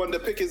 because Chip wanted to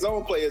pick his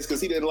own players because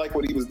he didn't like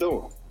what he was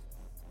doing.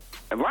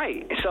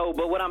 Right. So,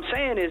 but what I'm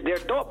saying is their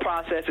thought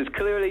process is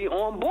clearly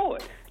on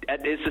board.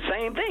 It's the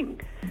same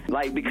thing.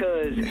 Like,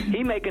 because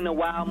he making the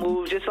wild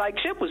moves just like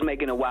Chip was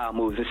making the wild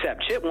moves,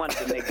 except Chip wanted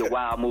to make the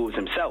wild moves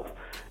himself.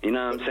 You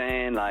know what I'm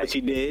saying? Like, which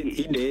he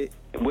did.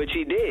 Which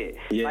he did.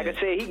 Yeah. Like I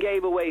said, he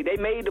gave away. They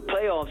made the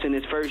playoffs in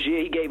his first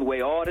year. He gave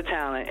away all the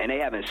talent, and they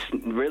haven't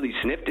really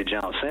sniffed the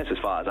jump since, as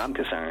far as I'm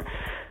concerned.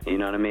 You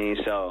know what I mean?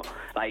 So,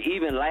 like,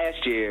 even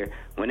last year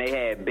when they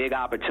had big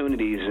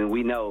opportunities, and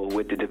we know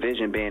with the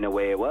division being the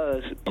way it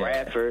was,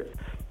 Bradford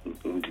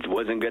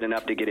wasn't good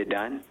enough to get it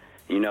done.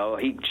 You know,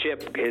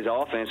 Chip, his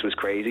offense was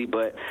crazy,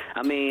 but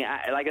I mean,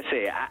 like I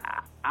said,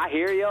 I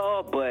hear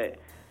y'all, but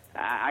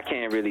I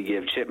can't really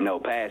give Chip no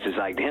passes.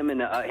 Like him and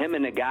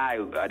the guy,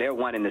 they're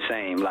one and the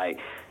same. Like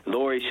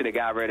Laurie should have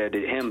got rid of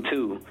him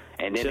too,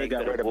 and then they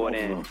could have brought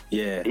in.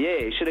 Yeah,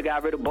 he should have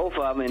got rid of both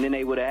of them, and then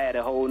they would have had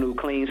a whole new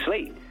clean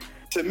slate.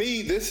 To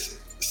me, this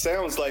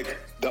sounds like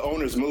the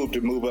owner's move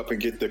to move up and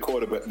get the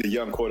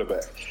young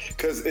quarterback,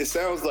 because it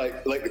sounds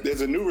like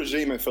there's a new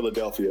regime in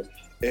Philadelphia.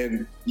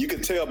 And you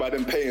can tell by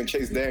them paying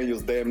Chase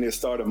Daniels damn near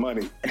starter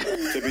money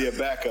to be a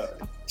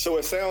backup. So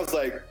it sounds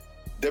like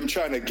them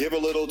trying to give a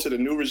little to the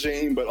new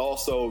regime, but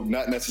also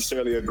not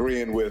necessarily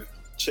agreeing with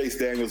Chase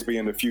Daniels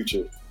being the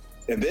future.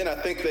 And then I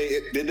think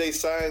they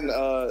sign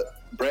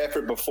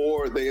Bradford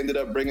before they ended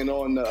up bringing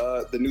on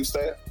the new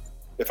staff,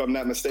 if I'm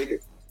not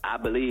mistaken. I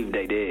believe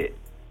they did.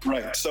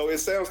 Right. So it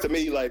sounds to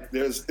me like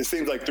it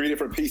seems like 3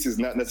 different pieces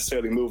not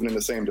necessarily moving in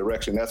the same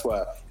direction. That's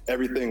why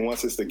everything,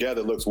 once it's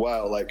together, looks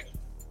wild. Like,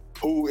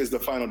 who is the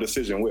final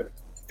decision with?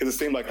 Because it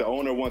seemed like the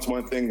owner wants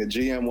one thing, the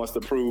GM wants to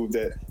prove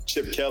that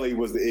Chip Kelly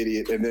was the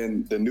idiot, and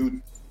then the new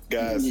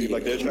guys seem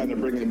like they're trying to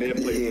bring in their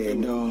play. Yeah,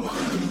 no.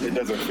 It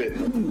doesn't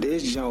fit.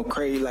 This junk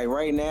crazy. Like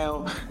right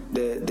now,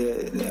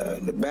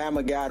 the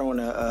Bama got on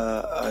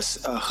a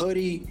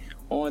hoodie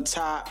on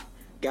top,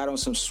 got on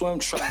some swim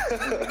trunks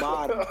on the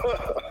bottom,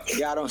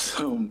 got on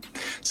some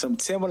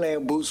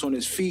Timberland boots on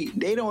his feet.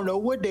 They don't know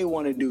what they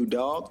want to do,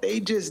 dog. They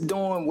just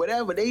doing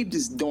whatever. They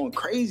just doing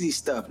crazy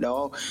stuff,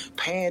 dog.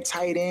 Paying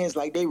tight ends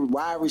like they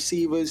wide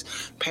receivers,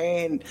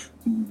 paying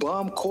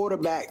bum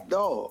quarterback,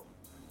 dog.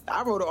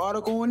 I wrote an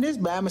article on this,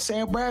 Bama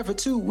Sam Bradford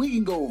too. We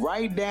can go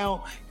right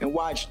down and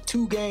watch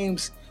 2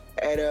 games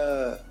at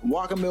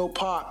Walker Mill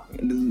Park,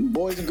 in the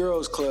Boys and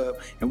Girls Club,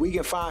 and we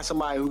can find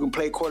somebody who can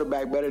play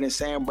quarterback better than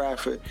Sam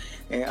Bradford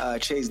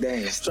and Chase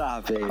Daniels.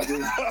 Stop it.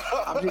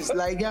 I'm just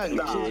like, young.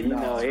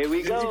 No, here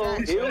we go.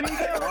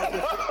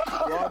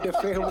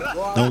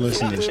 Don't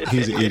listen to this.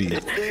 He's an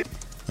idiot.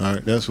 All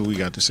right, that's what we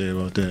got to say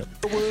about that.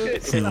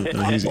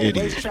 He's an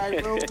idiot.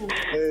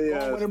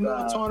 One of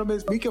them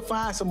tournaments, we can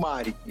find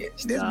somebody.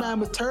 This man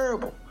was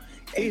terrible.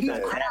 He's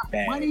not that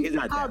bad. He's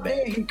not that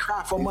bad. He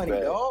cried for money,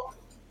 dog.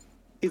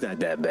 He's not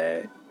that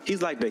bad.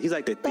 He's like the thief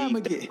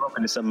that broke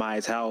into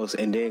somebody's house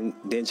and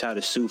then try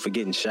to sue for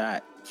getting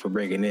shot. for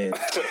breaking in.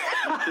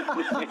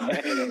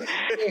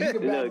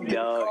 Look,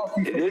 dog.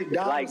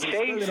 Like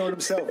Chase on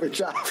himself and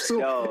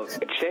dog,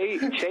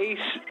 Chase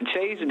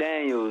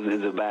Daniels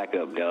is a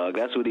backup, dog.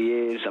 That's what he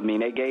is. I mean,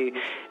 they gave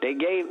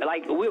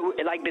like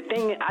the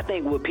thing. I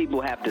think what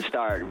people have to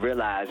start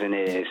realizing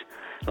is,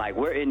 like,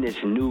 we're in this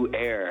new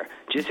era,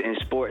 just in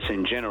sports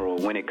in general,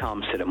 when it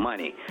comes to the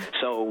money.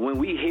 So when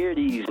we hear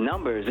these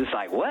numbers, it's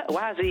like, what?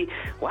 Why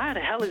the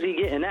hell is he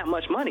getting that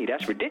much money?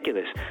 That's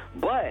ridiculous.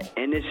 But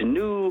in this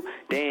new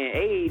day and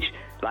age,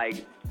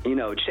 like, you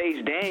know,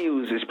 Chase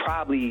Daniels is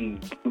probably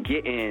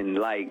getting,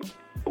 like,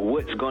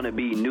 what's going to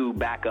be new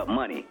backup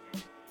money.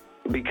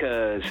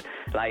 Because,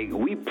 like,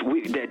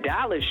 the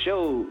Dallas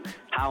showed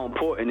how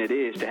important it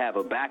is to have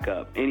a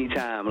backup.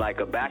 Anytime, like,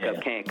 a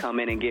backup can't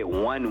come in and get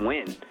one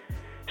win.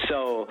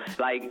 So,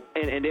 like,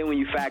 and then when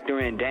you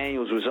factor in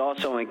Daniels was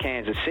also in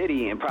Kansas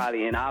City and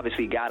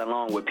obviously got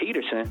along with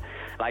Peterson,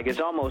 like, it's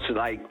almost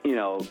like, you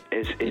know,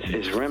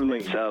 it's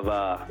remnants of,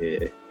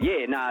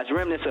 it's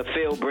remnants of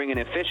Phil bringing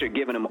in Fisher,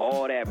 giving him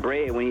all that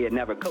bread when he had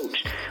never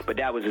coached, but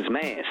that was his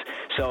man's.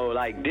 So,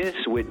 like, this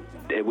with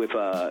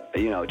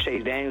you know,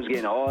 Chase Daniels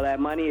getting all that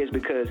money is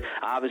because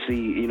obviously,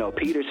 you know,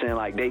 Peterson,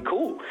 like, they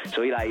cool.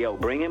 So he like, yo,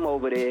 bring him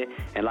over there,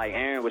 and like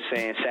Aaron was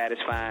saying,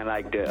 satisfying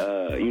like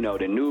the you know,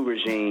 the new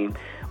regime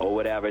or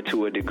whatever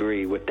to a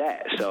degree with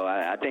that. So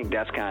I think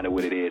that's kind of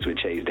what it is with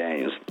Chase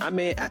Daniels. I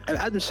mean,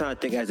 I'm just trying to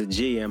think as a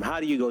GM, how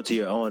do you go to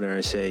your owner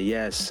and say,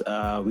 yes,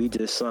 we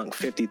just sunk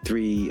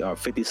 53 or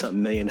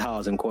 50-something million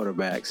dollars in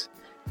quarterbacks,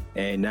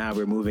 and now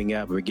we're moving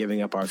up, we're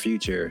giving up our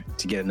future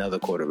to get another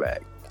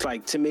quarterback?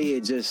 Like, to me,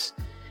 it just...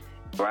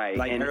 Right,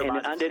 like, and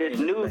under this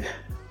new...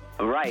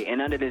 Right,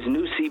 and under this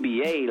new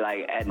CBA,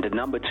 like, at the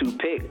number 2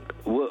 pick,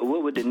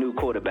 what would the new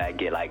quarterback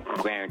get? Like,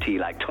 guaranteed,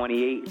 like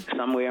 28,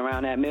 somewhere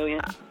around that million?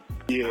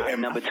 Yeah,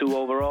 and number 2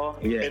 overall?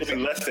 Yeah, it'll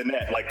be less than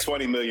that, like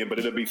 20 million, but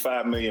it'll be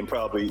 5 million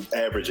probably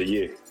average a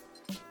year.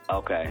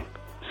 Okay.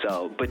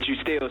 So, but you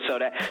still,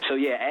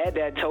 add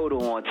that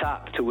total on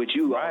top to what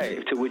you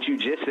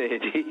just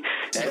said.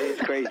 That is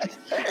crazy.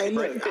 Hey,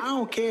 look, I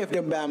don't care if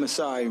them Bama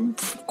sorry,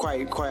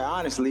 quite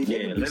honestly,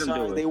 they can be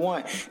sorry if they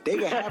want. They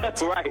can have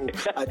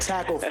a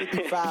tackle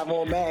 55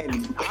 on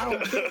Madden. I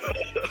don't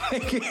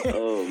care.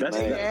 Oh,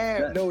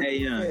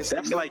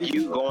 that's like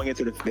you going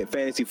into the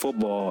fantasy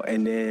football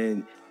and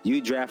then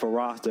you draft a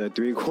roster of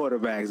 3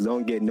 quarterbacks,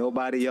 don't get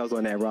nobody else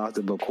on that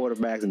roster but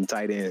quarterbacks and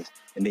tight ends,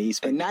 and then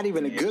and not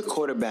even a good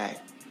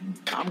quarterback.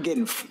 I'm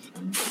getting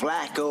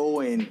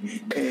Flacco and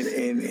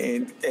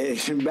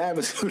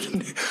Bama's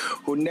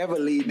who never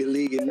lead the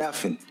league in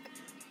nothing.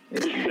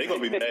 They're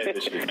gonna be bad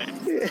this year.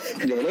 Yeah,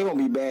 they're gonna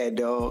be bad,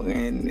 dog.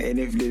 And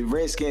if the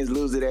Redskins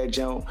lose to that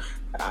jump,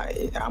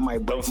 I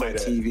might break my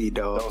TV,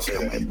 dog. Don't say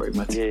I might break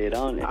my TV. Yeah,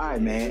 don't. All right,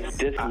 man.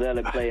 Just let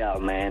it play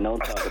out, man. Don't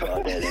talk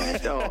about that, man.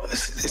 Dog,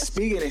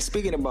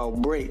 speaking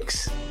about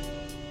breaks.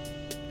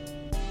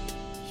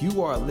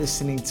 You are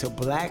listening to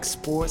Black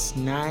Sports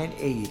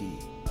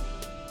 980.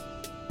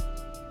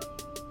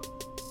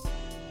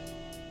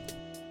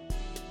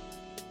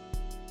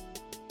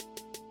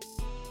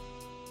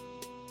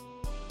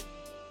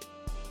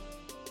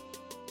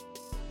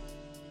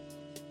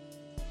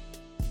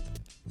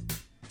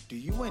 Do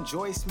you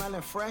enjoy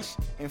smelling fresh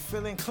and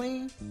feeling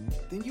clean?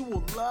 Then you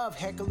will love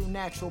Hekaloo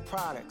Natural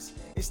Products.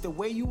 It's the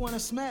way you want to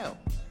smell.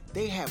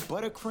 They have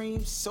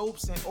buttercreams,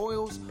 soaps, and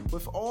oils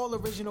with all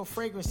original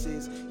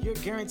fragrances. You're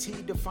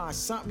guaranteed to find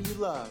something you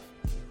love.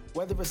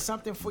 Whether it's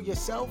something for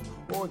yourself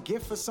or a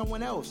gift for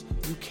someone else,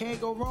 you can't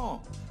go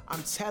wrong.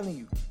 I'm telling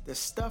you, the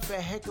stuff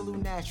at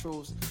Hekaloo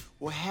Naturals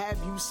will have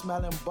you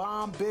smelling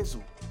bomb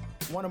bizzle.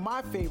 One of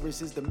my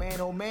favorites is the Man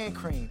Oh Man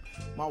cream.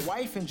 My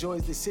wife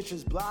enjoys the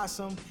citrus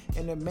blossom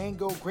and the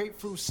mango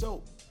grapefruit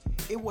soap.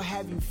 It will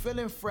have you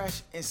feeling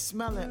fresh and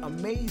smelling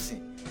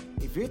amazing.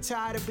 If you're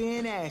tired of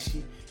being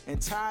ashy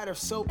and tired of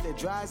soap that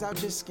dries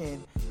out your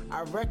skin,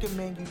 I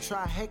recommend you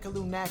try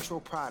Hekaloo Natural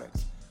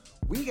Products.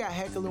 We got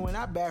Hekaloo in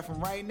our bathroom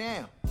right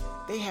now.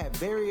 They have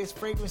various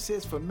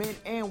fragrances for men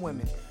and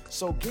women,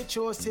 so get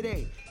yours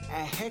today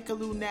at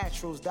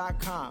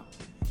HekalooNaturals.com.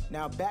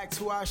 Now back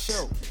to our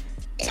show.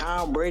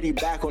 Tom Brady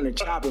back on the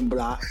chopping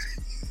block.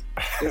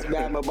 This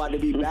man about to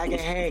be back in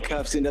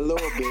handcuffs in a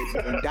little bit.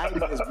 The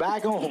indictment is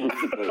back on.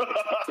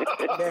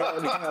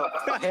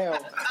 Hell.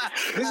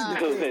 This is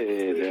the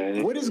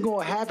thing. What is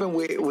going to happen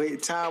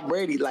with Tom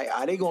Brady? Like,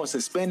 are they going to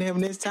suspend him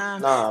this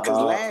time?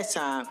 Because last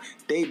time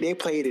they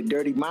played a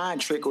dirty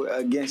mind trick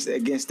against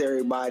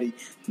everybody,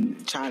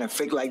 trying to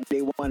fake like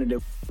they wanted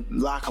to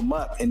lock him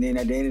up, and then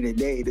at the end of the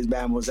day, this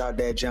man was out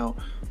there jump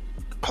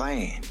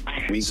playing.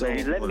 I'll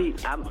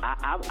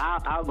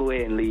go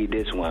ahead and lead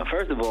this one.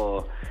 First of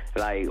all,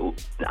 like,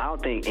 I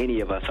don't think any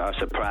of us are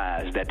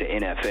surprised that the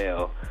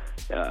NFL,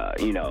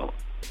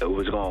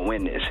 was going to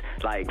win this.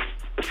 Like,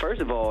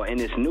 first of all, in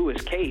this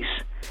newest case,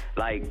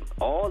 like,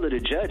 all of the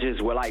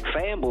judges were like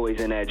fanboys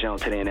in that jump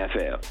to the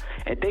NFL.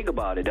 And think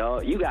about it,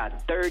 dog. You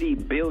got 30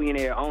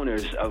 billionaire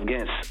owners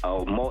against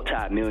a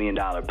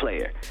multi-million-dollar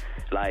player.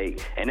 Like,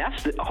 and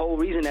that's the whole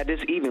reason that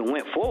this even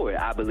went forward,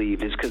 I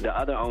believe, is because the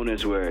other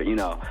owners were,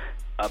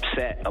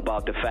 upset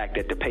about the fact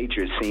that the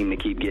Patriots seem to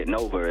keep getting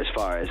over as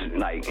far as,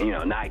 like, you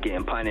know, not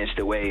getting punished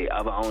the way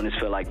other owners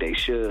feel like they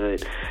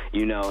should,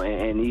 you know,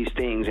 and these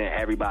things, and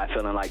everybody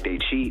feeling like they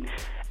cheat.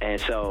 And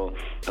so,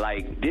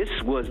 like, this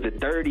was the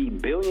 30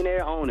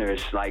 billionaire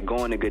owners, like,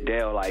 going to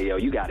Goodell, like, yo,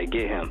 you got to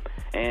get him.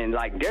 And,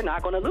 like, they're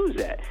not going to lose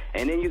that.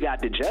 And then you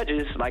got the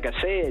judges, like I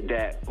said,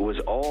 that was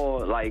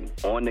all, like,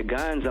 on the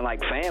guns and,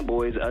 like,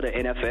 fanboys of the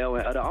NFL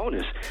and other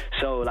owners.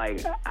 So,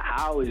 like,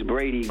 how is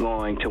Brady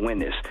going to win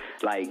this?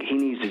 Like, he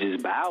needs to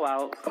just bow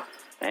out.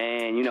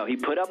 And, you know, he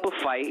put up a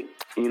fight.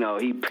 You know,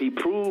 he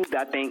proved,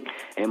 I think,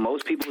 in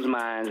most people's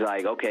minds,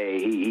 like, okay,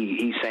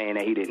 he's saying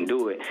that he didn't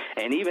do it.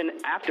 And even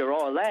after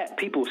all that,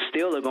 people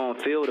still are going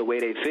to feel the way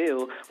they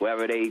feel,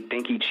 whether they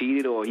think he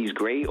cheated or he's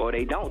great or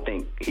they don't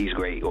think he's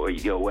great or,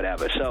 you know,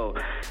 whatever. So,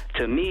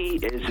 to me,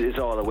 it's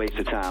all a waste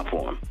of time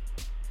for him.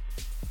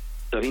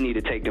 So he need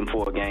to take them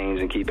 4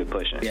 games and keep it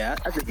pushing. Yeah,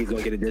 I think he's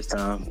going to get it this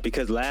time,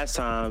 because last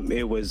time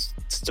it was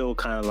still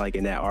kind of like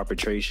in that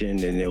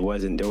arbitration, and there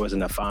wasn't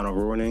a final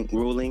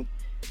ruling.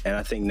 And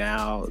I think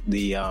now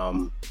the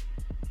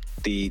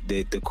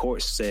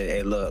court said,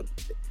 hey, look,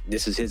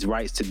 this is his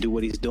rights to do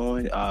what he's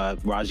doing.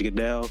 Roger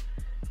Goodell,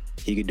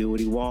 he could do what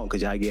he wants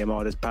because y'all gave him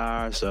all this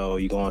power, so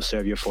you're going to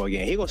serve your 4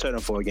 games. He's going to serve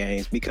them 4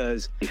 games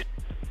because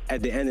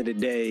at the end of the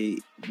day,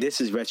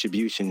 this is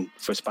retribution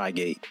for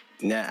Spygate.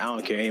 Now, I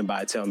don't care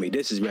anybody tell me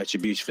this is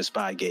retribution for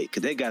Spygate,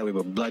 because they got away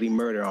with bloody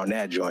murder on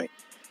that joint.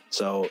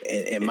 So,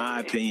 in my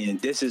opinion,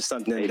 this is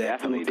something they that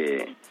definitely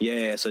did.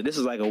 Yeah, so this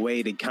is like a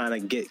way to kind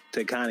of get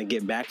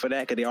back for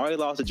that, because they already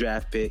lost a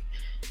draft pick.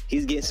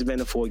 He's getting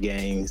suspended 4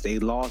 games. They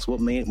lost $1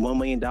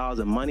 million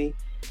in money,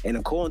 and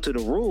according to the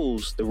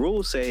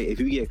rules say if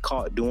you get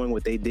caught doing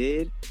what they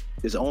did,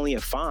 there's only a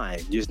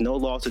fine. There's no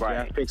loss of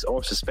draft picks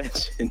or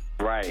suspension.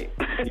 Right.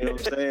 You know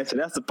what I'm saying? So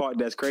that's the part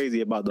that's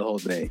crazy about the whole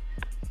thing.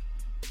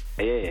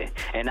 Yeah,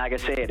 and like I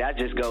said, that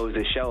just goes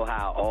to show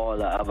how all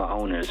the other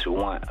owners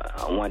want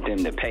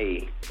them to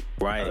pay.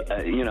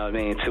 Right. You know what I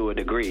mean? To a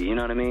degree. You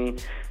know what I mean?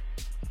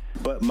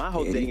 But my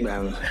whole thing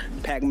is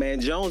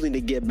Pac-Man Jones need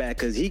to get back,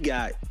 because he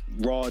got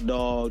raw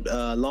dogged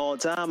a long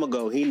time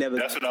ago. He never.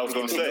 That's what I was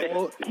going to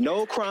say.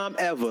 No crime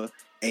ever.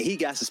 And he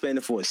got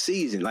suspended for a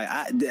season. Like,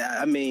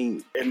 I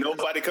mean... And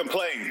nobody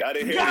complained. I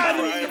didn't hear any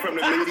crying from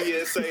the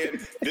media saying,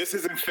 this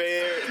isn't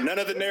fair. None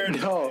of the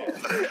narrative. No.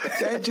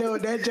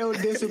 That joke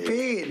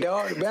disappeared,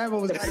 dog.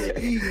 Batman was like,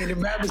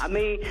 I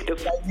mean,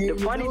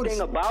 the funny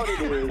thing about it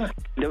is...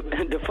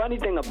 The funny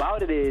thing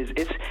about it is,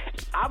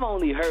 I've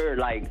only heard,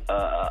 like,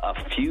 a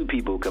few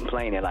people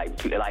complaining, like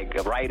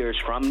writers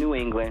from New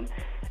England.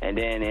 And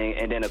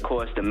then of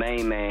course the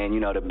main man, you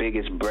know, the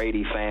biggest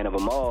Brady fan of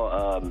them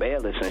all,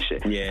 Bayless and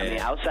shit. Yeah. I mean,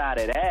 outside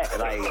of that,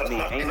 like, I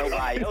mean, ain't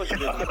nobody else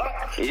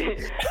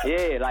really,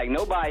 yeah, like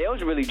nobody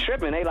else really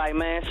tripping. They like,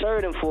 man,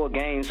 serve them 4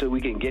 games so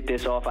we can get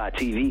this off our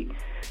TV.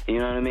 You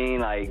know what I mean?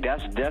 Like,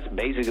 that's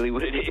basically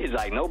what it is.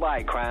 Like,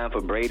 nobody crying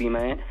for Brady,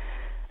 man.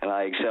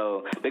 Like,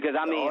 so, because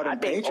I mean, I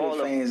think all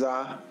the fans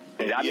are.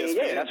 I mean,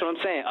 yeah, that's what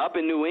I'm saying. Up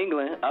in New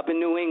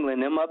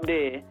England, them up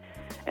there.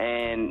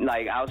 And,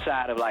 like,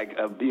 outside of, like,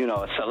 you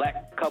know, a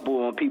select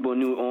couple of people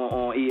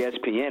on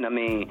ESPN, I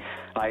mean,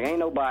 like, ain't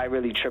nobody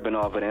really tripping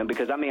off of them.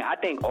 Because, I mean, I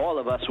think all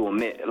of us will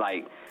admit,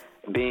 like,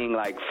 being,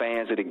 like,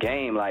 fans of the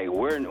game, like,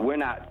 we're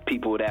not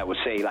people that would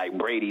say, like,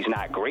 Brady's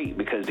not great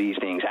because these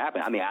things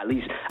happen. I mean, at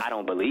least I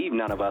don't believe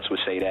none of us would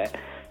say that.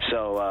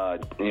 So,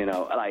 you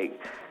know, like,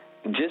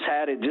 just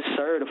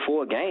serve the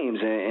 4 games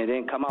and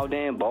then come out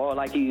there and ball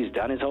like he's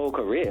done his whole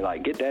career.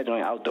 Like, get that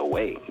joint out the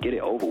way. Get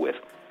it over with.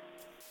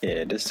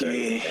 Yeah,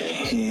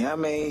 I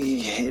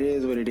mean, it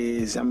is what it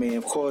is. I mean,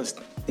 of course,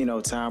 you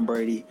know, Tom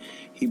Brady,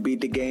 he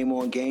beat the game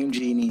on Game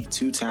Genie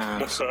 2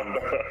 times.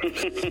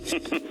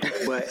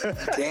 But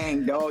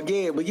dang, dog,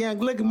 yeah. But yeah,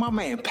 look at my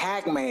man,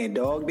 Pac-Man,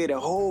 dog, did a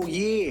whole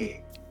year.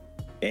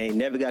 And he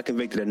never got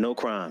convicted of no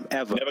crime,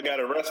 ever. Never got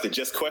arrested,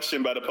 just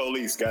questioned by the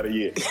police, got a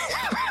year.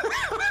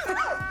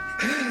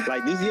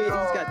 Like, these years, you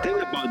just got to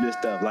think about this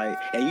stuff. Like,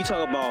 and you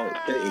talk about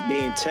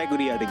the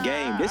integrity of the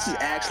game. This is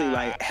actually,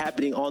 like,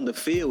 happening on the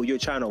field. You're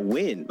trying to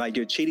win. Like,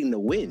 you're cheating to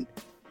win.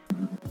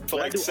 For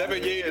like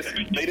 7 years,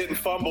 they didn't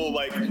fumble.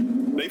 Like,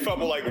 they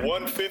fumble like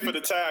 1/5 of the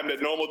time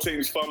that normal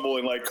teams fumble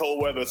in, like,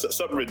 cold weather.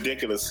 Something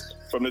ridiculous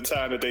from the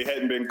time that they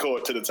hadn't been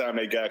caught to the time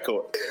they got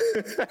caught.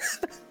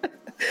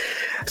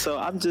 So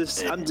I'm just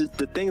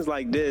the things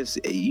like this,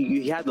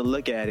 you have to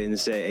look at it and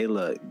say, hey,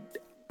 look,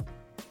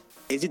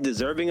 is he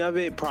deserving of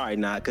it? Probably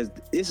not, because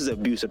this is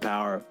abuse of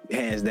power,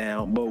 hands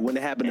down. But when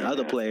it happened to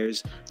other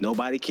players,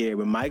 nobody cared.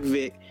 When Mike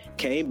Vick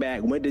came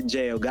back, went to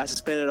jail, got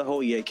suspended a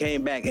whole year,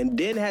 came back, and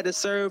then had to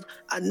serve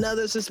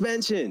another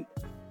suspension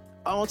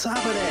on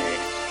top of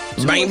that.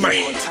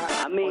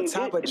 On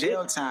top of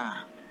jail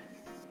time.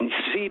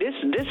 See, see,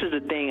 this is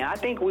the thing. I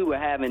think we were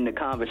having the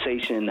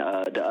conversation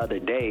the other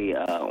day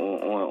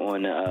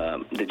on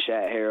the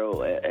chat,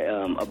 Harold,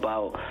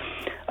 about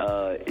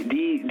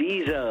these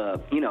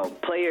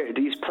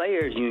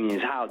players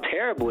unions, how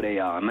terrible they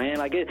are, man.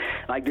 Like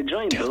the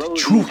joint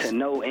blows me to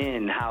no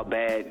end how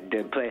bad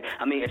the play.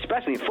 I mean,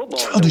 especially in football,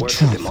 it's the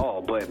worst of them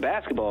all. But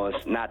basketball is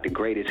not the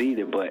greatest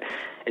either, but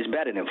it's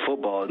better than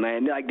football,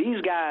 man. Like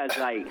these guys,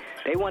 like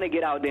they want to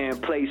get out there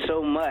and play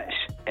so much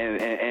and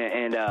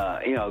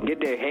get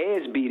their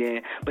heads beat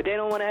in, but they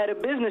don't want to have a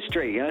business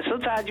straight. You know,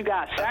 sometimes you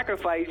got to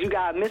sacrifice, you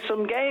got to miss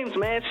some games,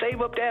 man.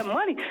 Save up that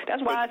money.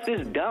 That's why it's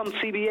this dumb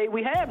CBA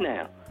we have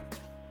now.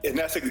 And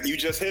you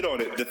just hit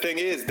on it. The thing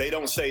is, they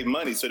don't save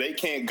money, so they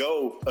can't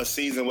go a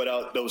season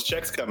without those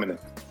checks coming in.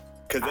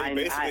 Because they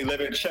basically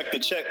live in check to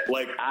check,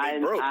 like they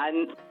broke. I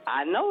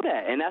know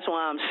that, and that's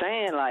why I'm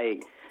saying,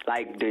 like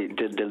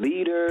the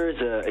leaders,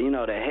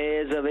 the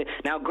heads of it.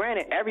 Now,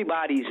 granted,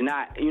 everybody's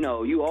not,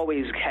 you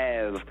always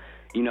have,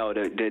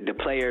 the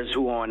players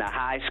who are on a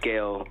high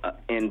scale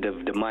end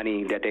of the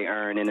money that they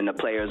earn, and then the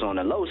players on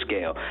the low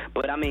scale.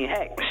 But I mean,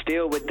 heck,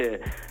 still with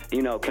the,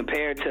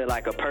 compared to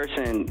like a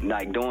person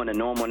like doing a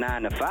normal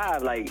 9 to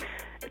 5, like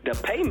the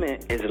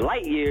payment is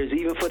light years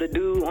even for the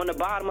dude on the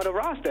bottom of the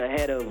roster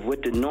ahead of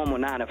what the normal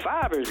 9 to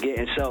 5ers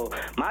getting. So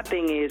my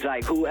thing is,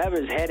 like,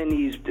 whoever's heading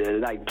these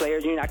like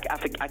players union,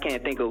 I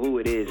can't think of who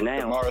it is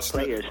now. DeMaurice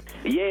players.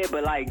 Yeah,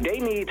 but like they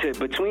need to,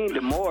 between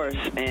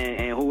DeMaurice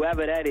and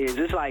whoever that is,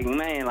 it's like,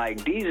 man,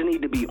 like these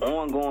need to be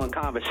ongoing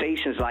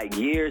conversations like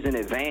years in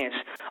advance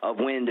of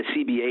when the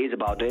CBA is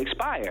about to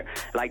expire,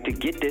 like to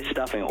get this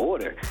stuff in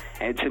order.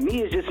 And to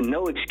me, it's just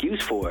no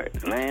excuse for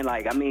it, man.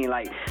 Like, I mean,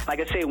 like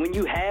I said, when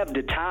you have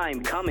the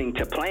time coming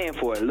to plan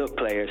for it, look,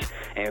 players,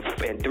 and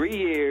in 3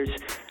 years,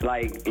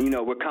 like,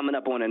 we're coming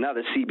up on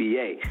another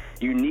CBA.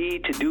 You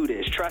need to do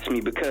this, trust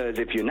me, because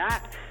if you're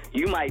not,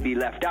 you might be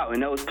left out.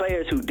 And those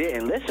players who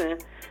didn't listen,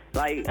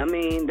 like, I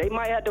mean, they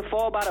might have to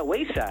fall by the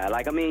wayside.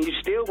 Like, I mean, you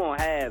still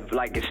gonna have,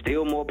 like, there's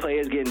still more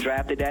players getting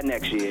drafted that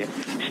next year,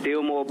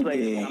 still more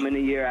players coming the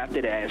year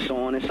after that, and so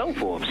on and so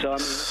forth. So, I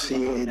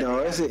mean,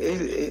 dog,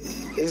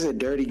 it's a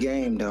dirty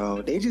game,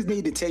 dog. They just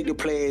need to take the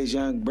players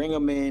young, bring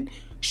them in,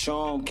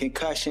 show them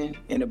concussion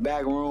in the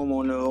back room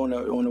on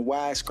the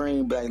wide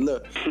screen. But like,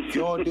 look, if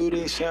you don't do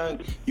this, young,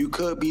 you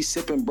could be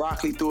sipping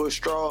broccoli through a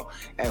straw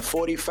at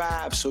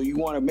 45. So you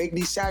want to make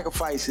these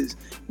sacrifices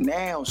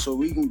now, so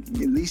we can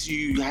at least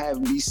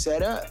be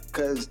set up.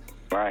 Cause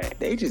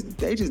they just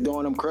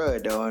doing them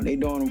crud, dog. They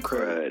doing them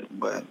crud.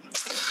 But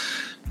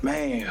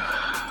man,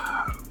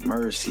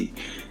 mercy.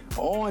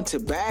 On to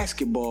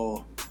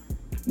basketball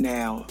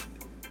now.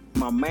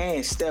 My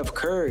man Steph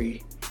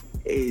Curry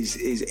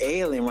is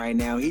ailing right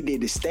now. He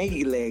did the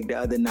stanky leg the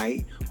other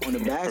night on the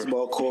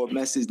basketball court,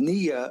 messed his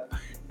knee up,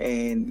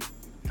 and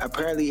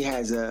apparently he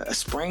has a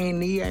sprained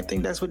knee. I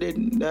think that's what the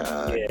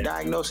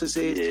diagnosis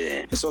is.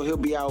 Yeah. And so he'll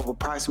be out for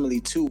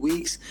approximately 2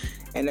 weeks.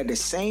 And at the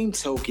same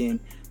token,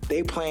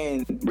 they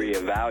plan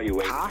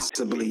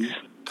possibly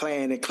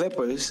playing the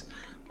Clippers.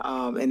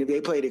 And if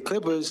they play the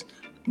Clippers,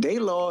 they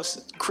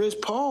lost Chris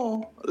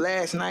Paul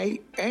last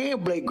night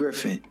and Blake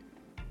Griffin.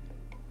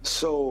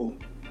 So,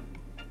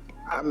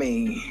 I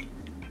mean,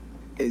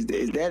 is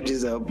that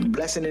just a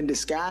blessing in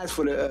disguise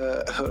for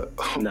the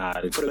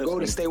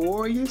Golden State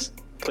Warriors?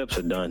 Clips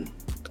are done.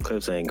 The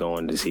Clips ain't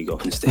going to see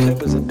Golden State.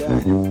 Clippers are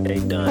done. They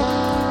done. They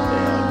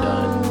are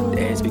done. And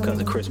it's because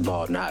of Chris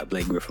Paul, not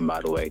Blake Griffin,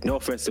 by the way. No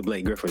offense to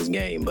Blake Griffin's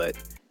game, but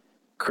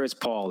Chris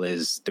Paul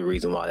is the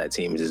reason why that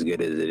team is as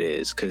good as it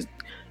is. Because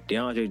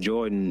DeAndre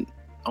Jordan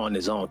on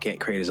his own can't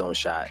create his own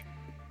shot.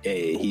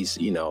 He's,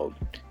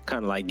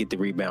 kind of like get the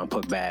rebound,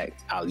 put back,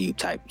 alley-oop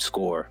type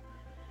score.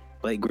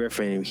 Blake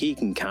Griffin, he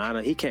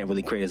can't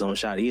really create his own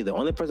shot either. The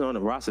only person on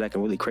the roster that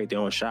can really create their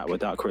own shot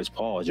without Chris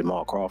Paul is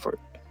Jamal Crawford,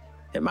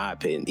 in my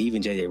opinion.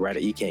 Even JJ Redick,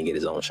 he can't get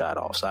his own shot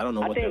off. So I don't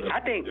know what. I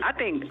think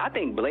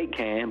Blake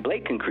can.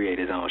 Blake can create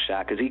his own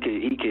shot because he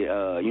could. He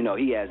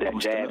has that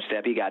jab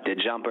step. He got the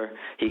jumper.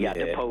 He got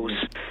the post.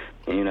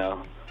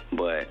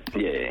 But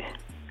yeah.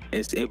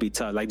 It'll be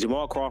tough. Like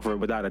Jamal Crawford,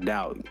 without a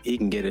doubt, he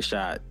can get a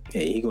shot,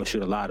 and he gonna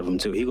shoot a lot of them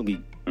too. He gonna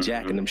be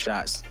jacking them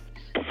shots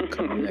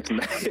coming next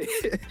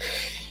night.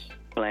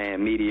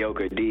 Playing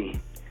mediocre D.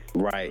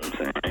 Right.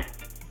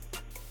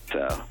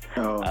 So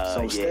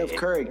Steph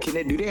Curry,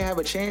 do they have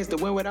a chance to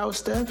win without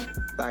Steph?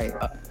 Like,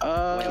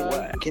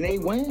 can they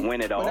win?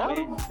 Win it all?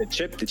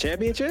 The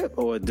championship,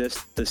 or the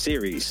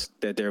series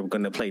that they're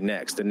gonna play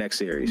next? The next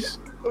series.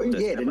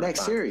 The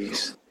next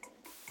series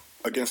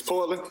against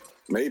Portland,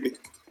 maybe.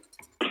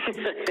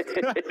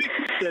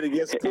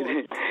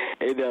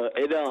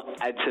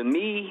 To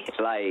me,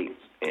 like,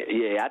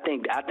 I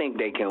think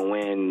they can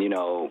win,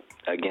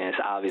 against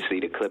obviously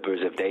the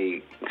Clippers if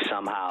they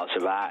somehow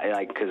survive.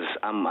 Like, because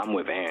I'm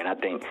with Aaron. I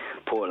think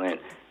Portland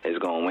is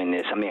going to win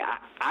this. I mean,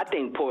 I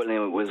think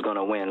Portland was going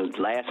to win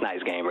last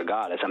night's game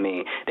regardless. I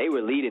mean, they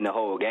were leading the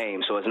whole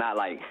game, so it's not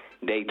like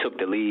they took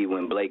the lead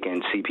when Blake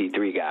and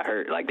CP3 got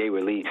hurt. Like, they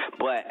were lead.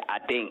 But I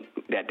think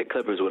that the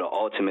Clippers would have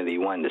ultimately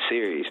won the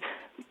series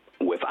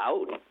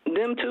without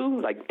them two,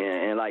 like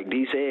and like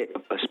D said,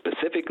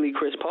 specifically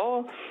Chris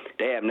Paul,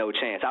 they have no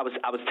chance. I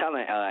was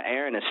telling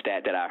Aaron a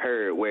stat that I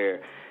heard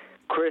where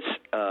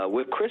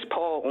with Chris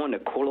Paul on the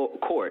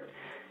court,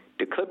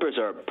 the Clippers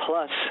are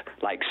plus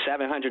like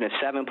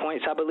 707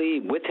 points, I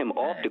believe. With him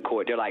off the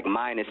court, they're like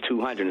minus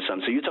 200 or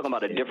something. So you're talking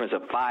about a difference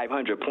of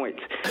 500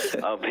 points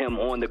of him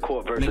on the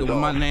court versus nigga, when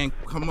off. my name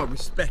come up,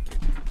 respect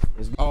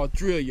it. I'll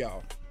drill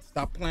y'all.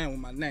 Stop playing with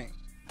my name.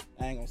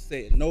 I ain't gonna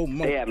say it no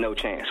more. They have no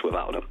chance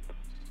without him.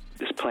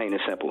 It's plain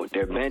and simple.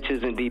 Their bench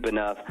isn't deep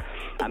enough.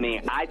 I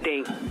mean, I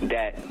think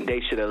that they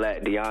should have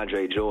let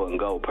DeAndre Jordan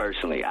go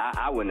personally.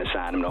 I wouldn't have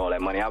signed him to all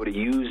that money. I would have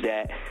used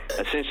that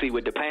essentially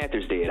what the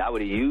Panthers did. I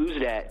would have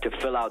used that to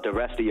fill out the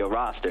rest of your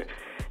roster.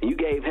 You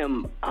gave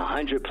him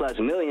 $100+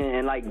 million,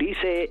 and like D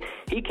said,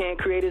 he can't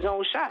create his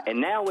own shot. And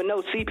now with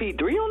no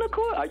CP3 on the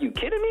court, are you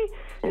kidding me?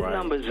 His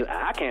numbers,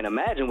 I can't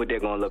imagine what they're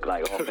going to look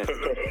like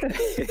offensively.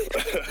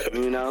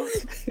 You know?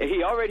 And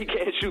he already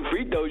can't shoot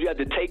free throws. You have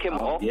to take him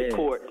off the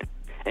court.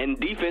 And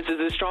defense is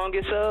his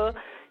strongest, you know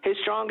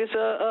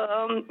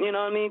what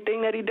I mean,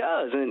 thing that he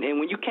does. And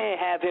when you can't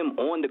have him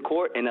on the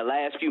court in the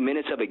last few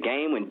minutes of a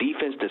game when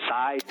defense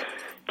decides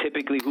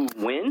typically who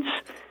wins,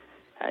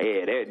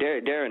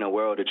 they're in a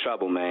world of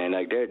trouble, man.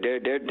 Like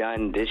they're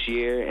done this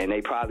year, and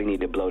they probably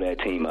need to blow that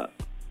team up.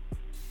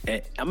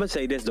 And I'm gonna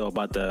say this though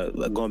about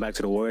going back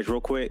to the Warriors real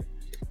quick.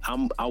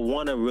 I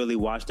want to really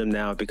watch them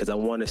now because I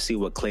want to see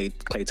what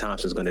Klay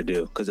Thompson's gonna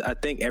do. Because I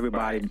think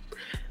everybody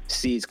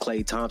sees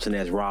Klay Thompson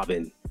as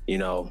Robin, you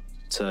know,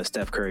 to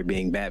Steph Curry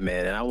being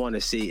Batman, and I want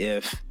to see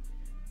if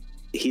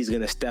he's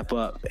gonna step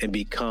up and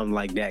become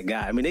like that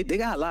guy. I mean, they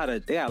got a lot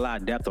of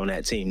depth on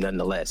that team.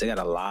 Nonetheless, they got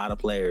a lot of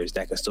players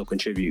that can still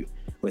contribute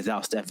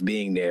without Steph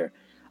being there.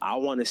 I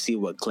want to see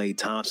what Klay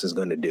Thompson's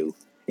gonna do.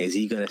 Is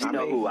he gonna? You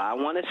know who I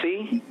want to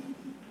see?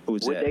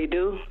 Who's what that? They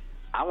do?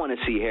 I want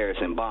to see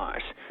Harrison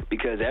Barnes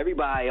because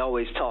everybody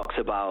always talks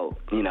about,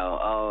 you know,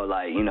 oh,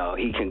 like, you know,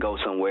 he can go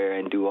somewhere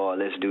and do all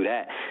this, do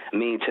that. I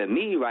mean, to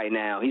me right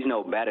now, he's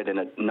no better than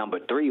a number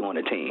 3 on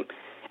the team.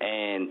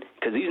 And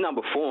because he's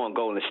number 4 on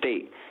Golden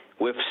State.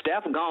 With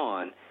Steph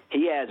gone,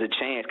 he has a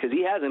chance because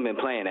he hasn't been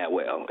playing that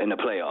well in the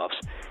playoffs.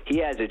 He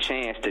has a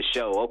chance to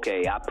show,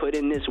 okay, I put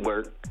in this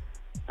work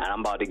and I'm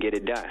about to get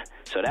it done.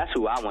 So that's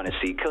who I want to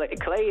see.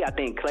 Klay, I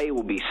think Klay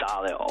will be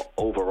solid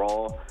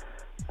overall.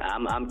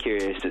 I'm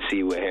curious to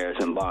see what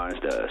Harrison Barnes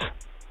does.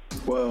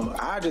 Well,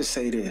 I'll just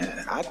say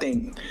this. I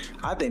think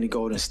the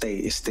Golden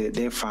State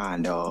they're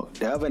fine, dog.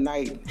 The other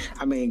night,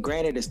 I mean,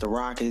 granted it's the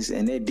Rockets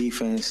and their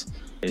defense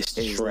is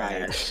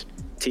trash.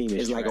 Like, team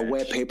is like a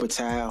wet paper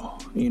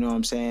towel. You know what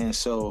I'm saying?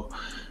 So,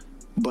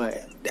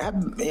 but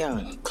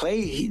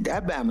Klay,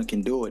 that Bama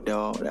can do it,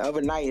 dog. The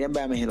other night, that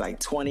Bama hit like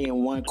 20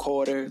 in one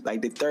quarter.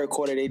 Like the third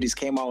quarter, they just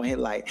came out and hit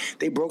like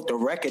they broke the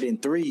record in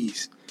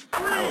threes.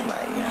 I was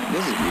like, yeah,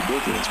 this is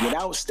ridiculous.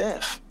 Without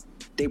Steph,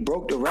 they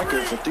broke the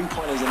record for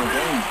 3-pointers in a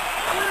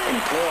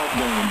playoff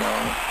game,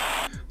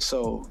 dog.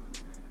 So,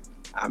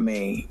 I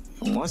mean,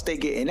 once they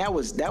get, and that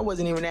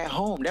wasn't even at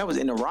home. That was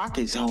in the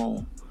Rockets'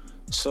 home.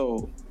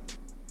 So,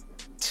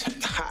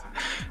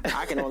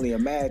 I can only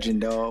imagine,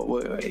 dog.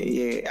 Well,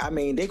 yeah, I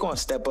mean, they're gonna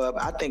step up.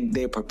 I think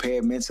they're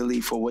prepared mentally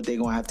for what they're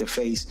gonna have to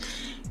face.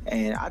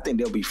 And I think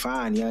they'll be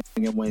fine, young.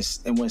 And when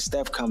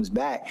Steph comes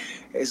back,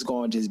 it's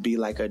going to just be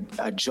like a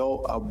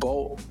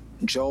bolt,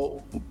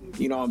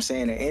 you know what I'm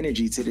saying, an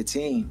energy to the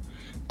team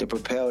to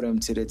propel them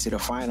to the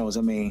finals.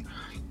 I mean,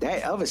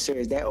 that other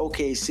series, that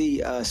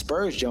OKC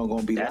Spurs joint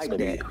going to be like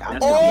that.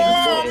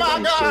 Oh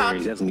my God!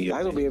 That's going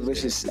to be a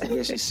vicious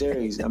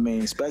series. I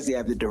mean, especially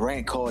after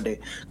Durant called the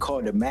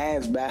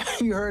Mavs back.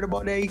 You heard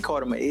about that? He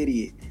called him an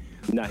idiot.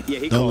 Nah, yeah,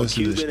 he called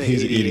Cuban an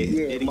idiot.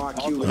 Yeah, Mark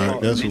Cuban. All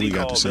right, that's what we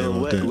got to say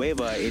about that.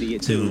 Waiver an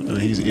idiot too.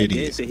 He's an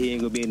idiot. Then said he ain't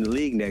gonna be in the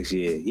league next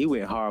year. He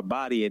went hard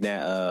body in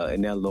that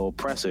little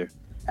presser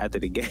after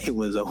the game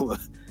was over.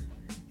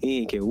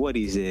 He didn't care what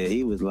he said.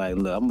 He was like,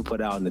 "Look, I'm gonna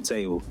put it out on the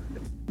table."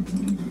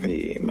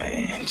 Yeah,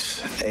 man.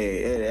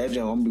 Hey, that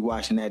joint, I'm gonna be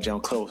watching that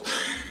joint close.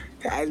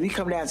 As we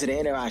come down to the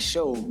end of our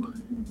show,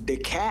 the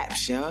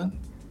Caps, young,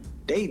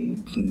 they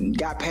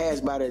got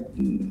passed by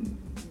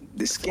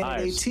the skin of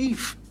their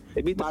teeth.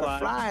 They beat the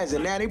Flyers,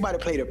 and now they about to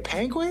play the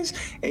Penguins.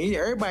 And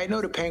everybody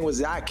know the Penguins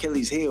is our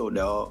Achilles heel,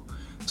 dog.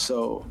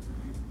 So,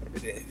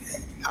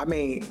 I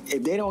mean,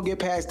 if they don't get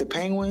past the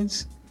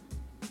Penguins,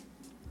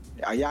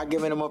 are y'all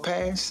giving them a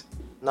pass?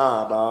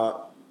 Nah,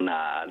 dog.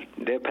 Nah,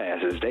 their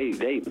passes,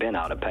 they been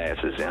out of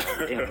passes.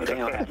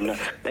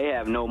 They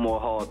have no more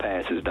hard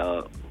passes,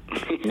 dog.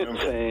 You know what I'm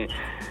saying?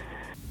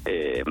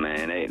 Yeah,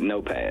 man, ain't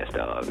no pass,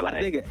 dog.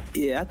 Like,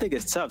 I think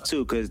it's tough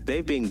too because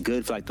they've been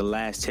good for like the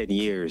last 10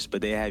 years,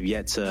 but they have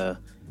yet to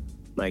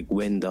like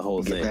win the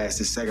whole thing. Past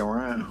the second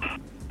round.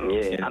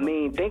 Yeah, I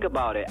mean, think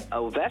about it.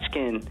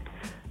 Ovechkin,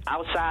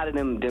 outside of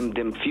them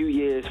few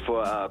years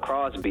for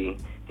Crosby,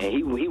 and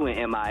he went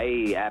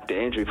MIA after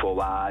injury for a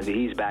while.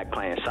 He's back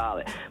playing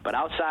solid. But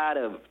outside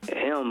of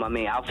him, I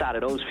mean, outside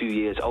of those few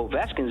years,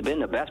 Ovechkin's been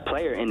the best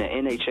player in the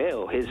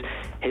NHL his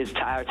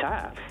entire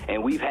time.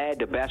 And we've had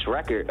the best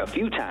record a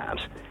few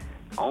times.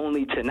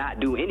 only to not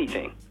do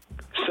anything.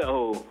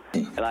 So,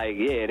 like,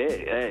 yeah,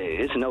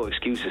 it's no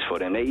excuses for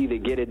them. They either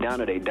get it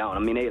done or they don't. I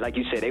mean, they, like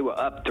you said, they were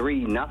up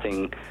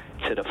 3-0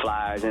 to the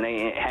Flyers, and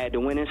they had to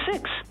win in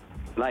 6.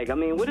 Like, I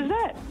mean, what is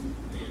that?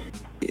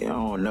 Yeah, I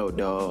don't know,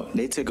 dog.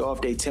 They took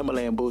off their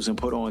Timberland boots and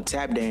put on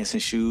tap dancing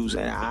shoes,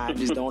 and I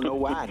just don't know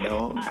why,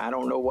 dog. I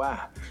don't know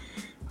why.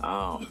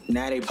 Now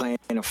they playing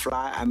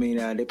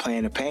the they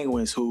playing the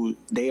Penguins, who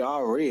they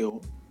are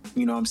real.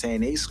 You know what I'm saying?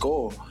 They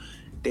score.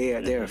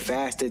 They're a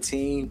faster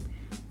team,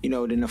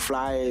 than the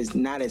Flyers.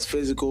 Not as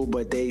physical,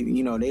 but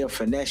they'll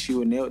finesse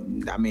you, and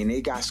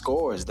they got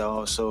scores,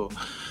 dog. So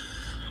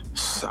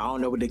I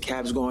don't know what the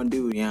Caps gonna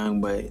do, young,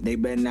 but they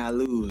better not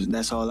lose.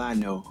 That's all I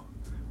know.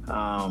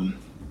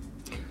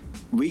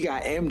 We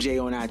got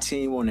MJ on our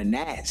team on the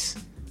Nats.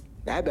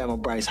 That Bama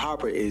Bryce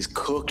Harper is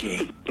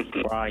cooking.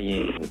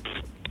 Frying.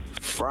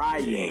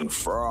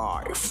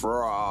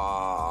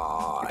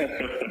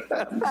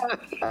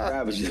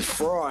 That was just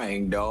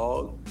frying,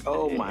 dog.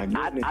 Oh my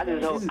goodness.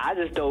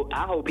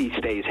 I hope he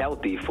stays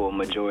healthy for a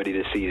majority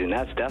of the season.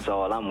 That's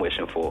all I'm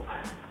wishing for.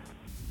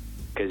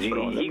 Because he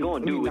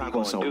gonna do what he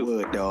gonna do.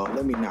 Wood, dog.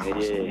 Let me knock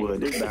on some wood.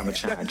 This Bama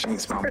trying to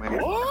jinx my man.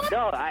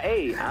 No,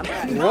 I'm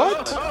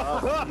not. What?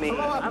 I mean,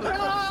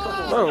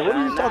 Bro, what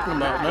are you talking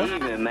about,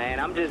 man? Even, man.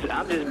 I'm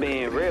just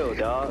being real,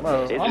 dog.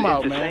 Bro, it's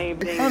out, the man. same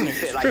thing he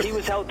said. Like, he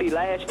was healthy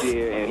last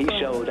year and he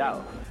showed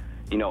out.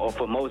 Or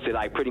for most of,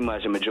 like, pretty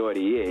much a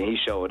majority of the year, he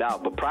showed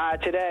out. But prior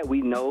to that,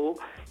 we know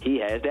he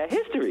has that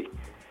history.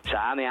 So,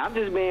 I mean, I'm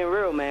just being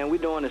real, man. We're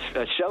doing a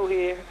show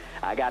here.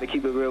 I got to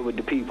keep it real with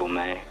the people,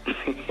 man.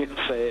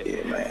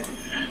 Yeah, man.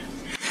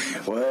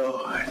 Well,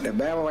 the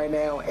Bama right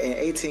now in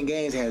 18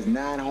 games has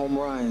 9 home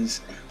runs,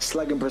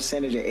 slugging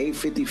percentage at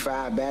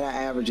 .855, batting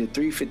average at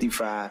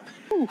 .355.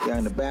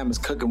 Yeah, the Bama's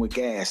cooking with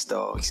gas,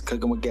 dog. He's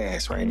cooking with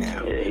gas right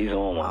now. Yeah, he's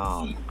on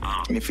one.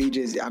 If he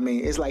just,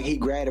 it's like he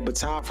grabbed a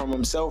baton from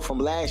himself from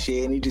last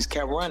year and he just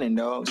kept running,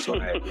 dog. So,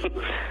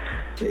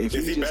 is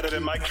he better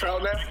than Mike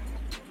Trout now?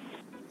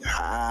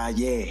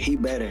 Yeah, he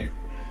better.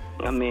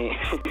 I mean,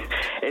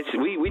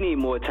 we need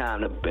more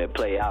time to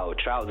play out.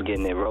 Trout's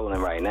getting it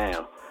rolling right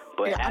now.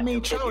 But yeah,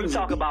 if you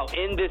talk about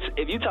in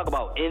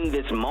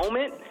this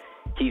moment,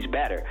 he's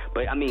better.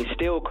 But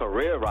still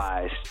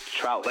career-wise,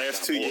 Trout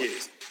last 2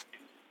 years.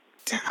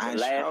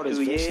 Trout is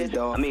vicious,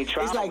 dog.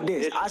 Trout, it's like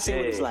this. I see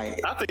what it's like.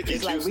 I think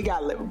it's like we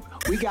got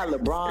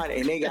LeBron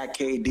and they got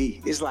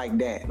KD. It's like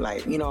that.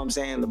 Like, you know what I'm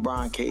saying?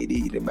 LeBron,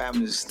 KD. The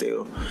Bama's is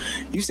still.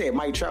 You said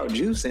Mike Trout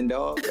juicing,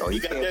 dog. You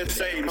got that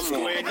same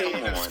square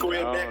head and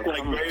square neck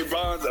like Barry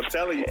Bonds. I'm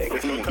telling you,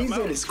 it's gonna come out. He's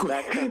in the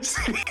square.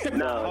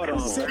 No, hold on.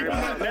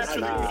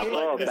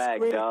 Fall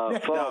back,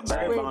 dog. Fall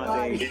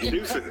back. He's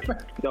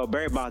juicing. No,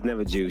 Barry Bonds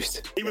never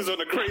juiced. He was on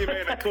the cream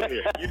and the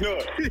clear. You know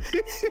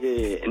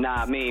it. Yeah.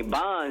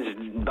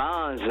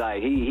 Bonds,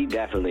 like he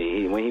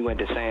definitely when he went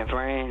to San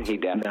Fran, he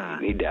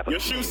definitely. Your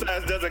shoe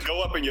size doesn't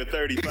go up in your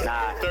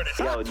 35.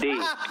 Yo,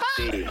 D,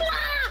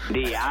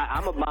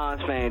 I'm a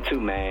Bonds fan too,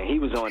 man. He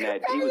was on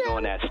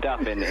that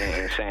stuff in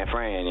San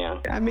Fran,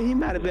 young. He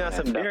might have been on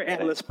some Bear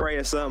Atlas spray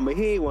or something, but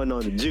he ain't wasn't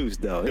on the juice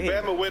though. The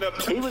Bama went up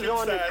 2 he was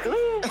on the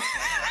clear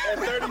at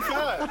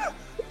 35.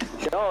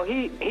 No,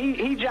 he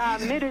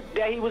just admitted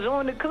that he was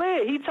on the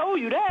clear. He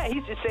told you that.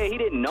 He just said he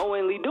didn't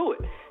knowingly do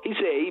it.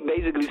 He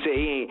basically said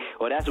he ain't.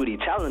 Well, that's what he's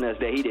telling us,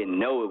 that he didn't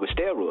know it was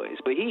steroids.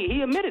 But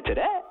he admitted to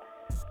that.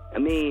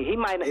 He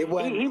might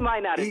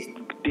not have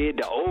did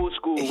the old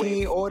school way.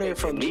 He ordered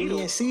from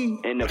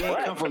GNC. And the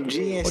come from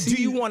GNC. Or do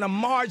you want to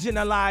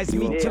marginalize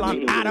me till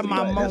I'm out of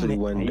my moment?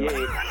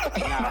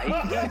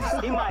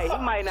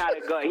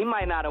 He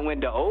might not have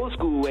went the old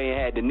school way and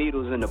had the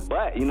needles in the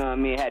butt. You know what I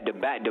mean? Had the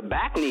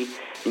back knee.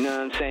 You know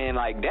what I'm saying,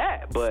 like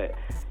that. But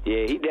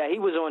yeah, he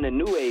was on the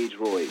new age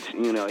roids.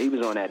 He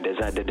was on that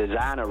the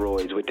designer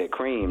roids with that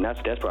cream.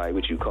 That's probably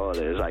what you call it.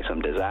 It's like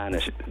some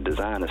designer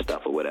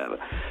stuff or whatever.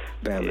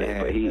 But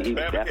he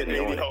definitely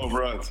 80 home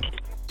runs.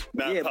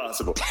 Not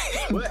possible.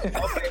 But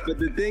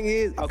the thing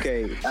is,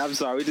 I'm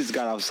sorry, we just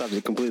got off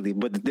subject completely.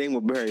 But the thing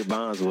with Barry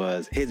Bonds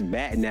was his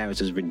batting average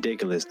was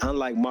ridiculous.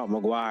 Unlike Mark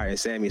McGwire and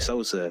Sammy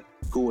Sosa,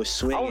 who was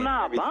swinging.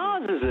 Bonds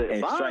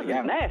is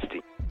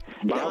nasty.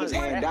 That was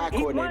hand-eye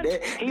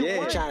coordination.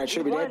 They're trying to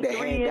attribute that to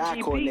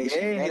hand-eye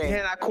coordination.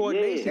 Hand-eye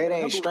coordination. That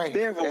ain't strength.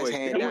 That's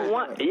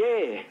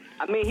hand-eye.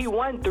 He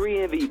won 3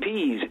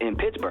 MVPs in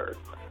Pittsburgh.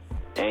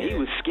 And he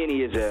was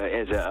skinny as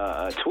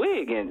a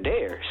twig in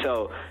there.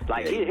 So,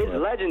 his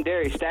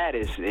legendary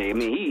status,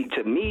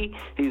 to me,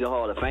 he's a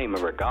Hall of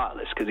Famer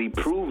regardless, because he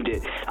proved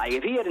it. Like,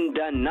 if he hadn't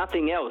done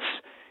nothing else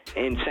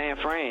in San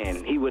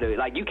Fran, he would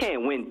have, you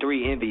can't win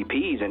 3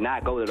 MVPs and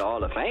not go to the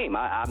Hall of Fame.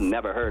 I've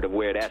never heard of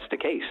where that's the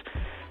case.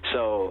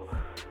 So,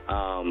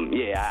 I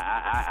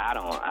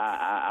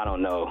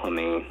don't know.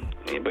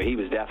 But he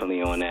was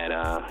definitely on that.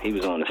 He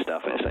was on the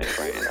stuff in San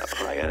Fran.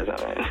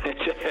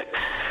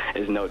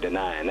 There's no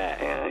denying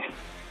that.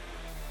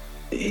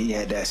 He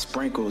had that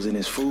sprinkles in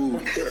his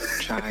food,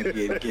 trying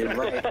to get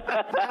right.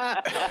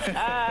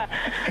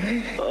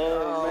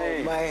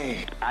 Oh,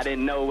 man. I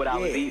didn't know what I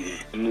was eating.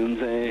 You know what I'm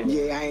saying?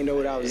 Yeah, I ain't know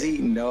what I was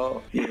eating,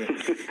 dog. Yeah.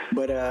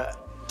 But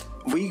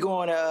we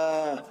going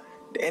to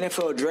the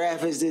NFL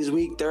draft is this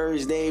week,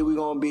 Thursday. We're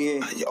going to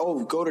be,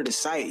 go to the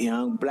site,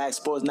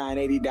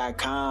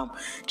 blacksports980.com.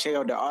 Check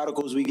out the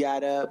articles we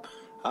got up.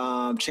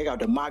 Check out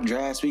the mock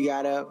drafts we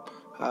got up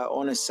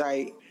on the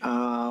site.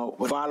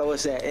 Follow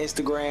us at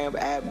Instagram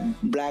at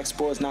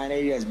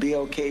blacksports980. That's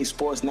BLK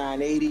Sports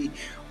 980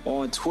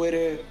 on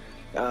Twitter,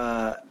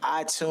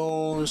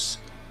 iTunes,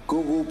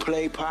 Google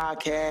Play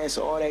Podcasts,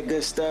 all that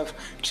good stuff.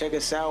 Check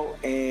us out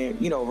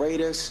and,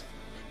 rate us.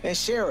 And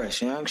share us,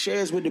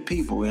 Share us with the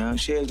people,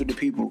 Share us with the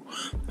people.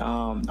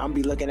 I'll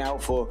be looking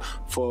out for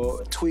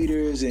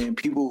tweeters and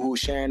people who are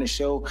sharing the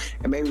show.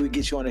 And maybe we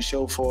get you on the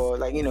show for,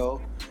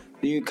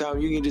 you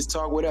can just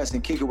talk with us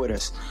and kick it with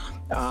us.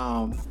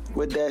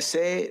 With that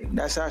said,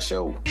 that's our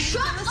show.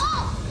 Shut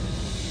up!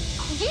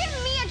 Give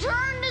me a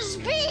turn to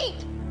speak!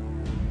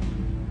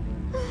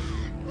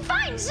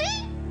 Fine,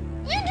 see?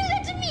 You do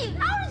that to me.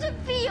 How does it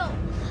feel?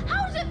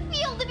 How does it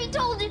feel to be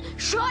told to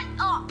shut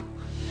up?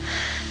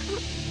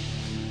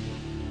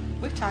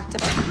 We've talked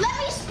about it. Let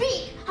me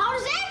speak!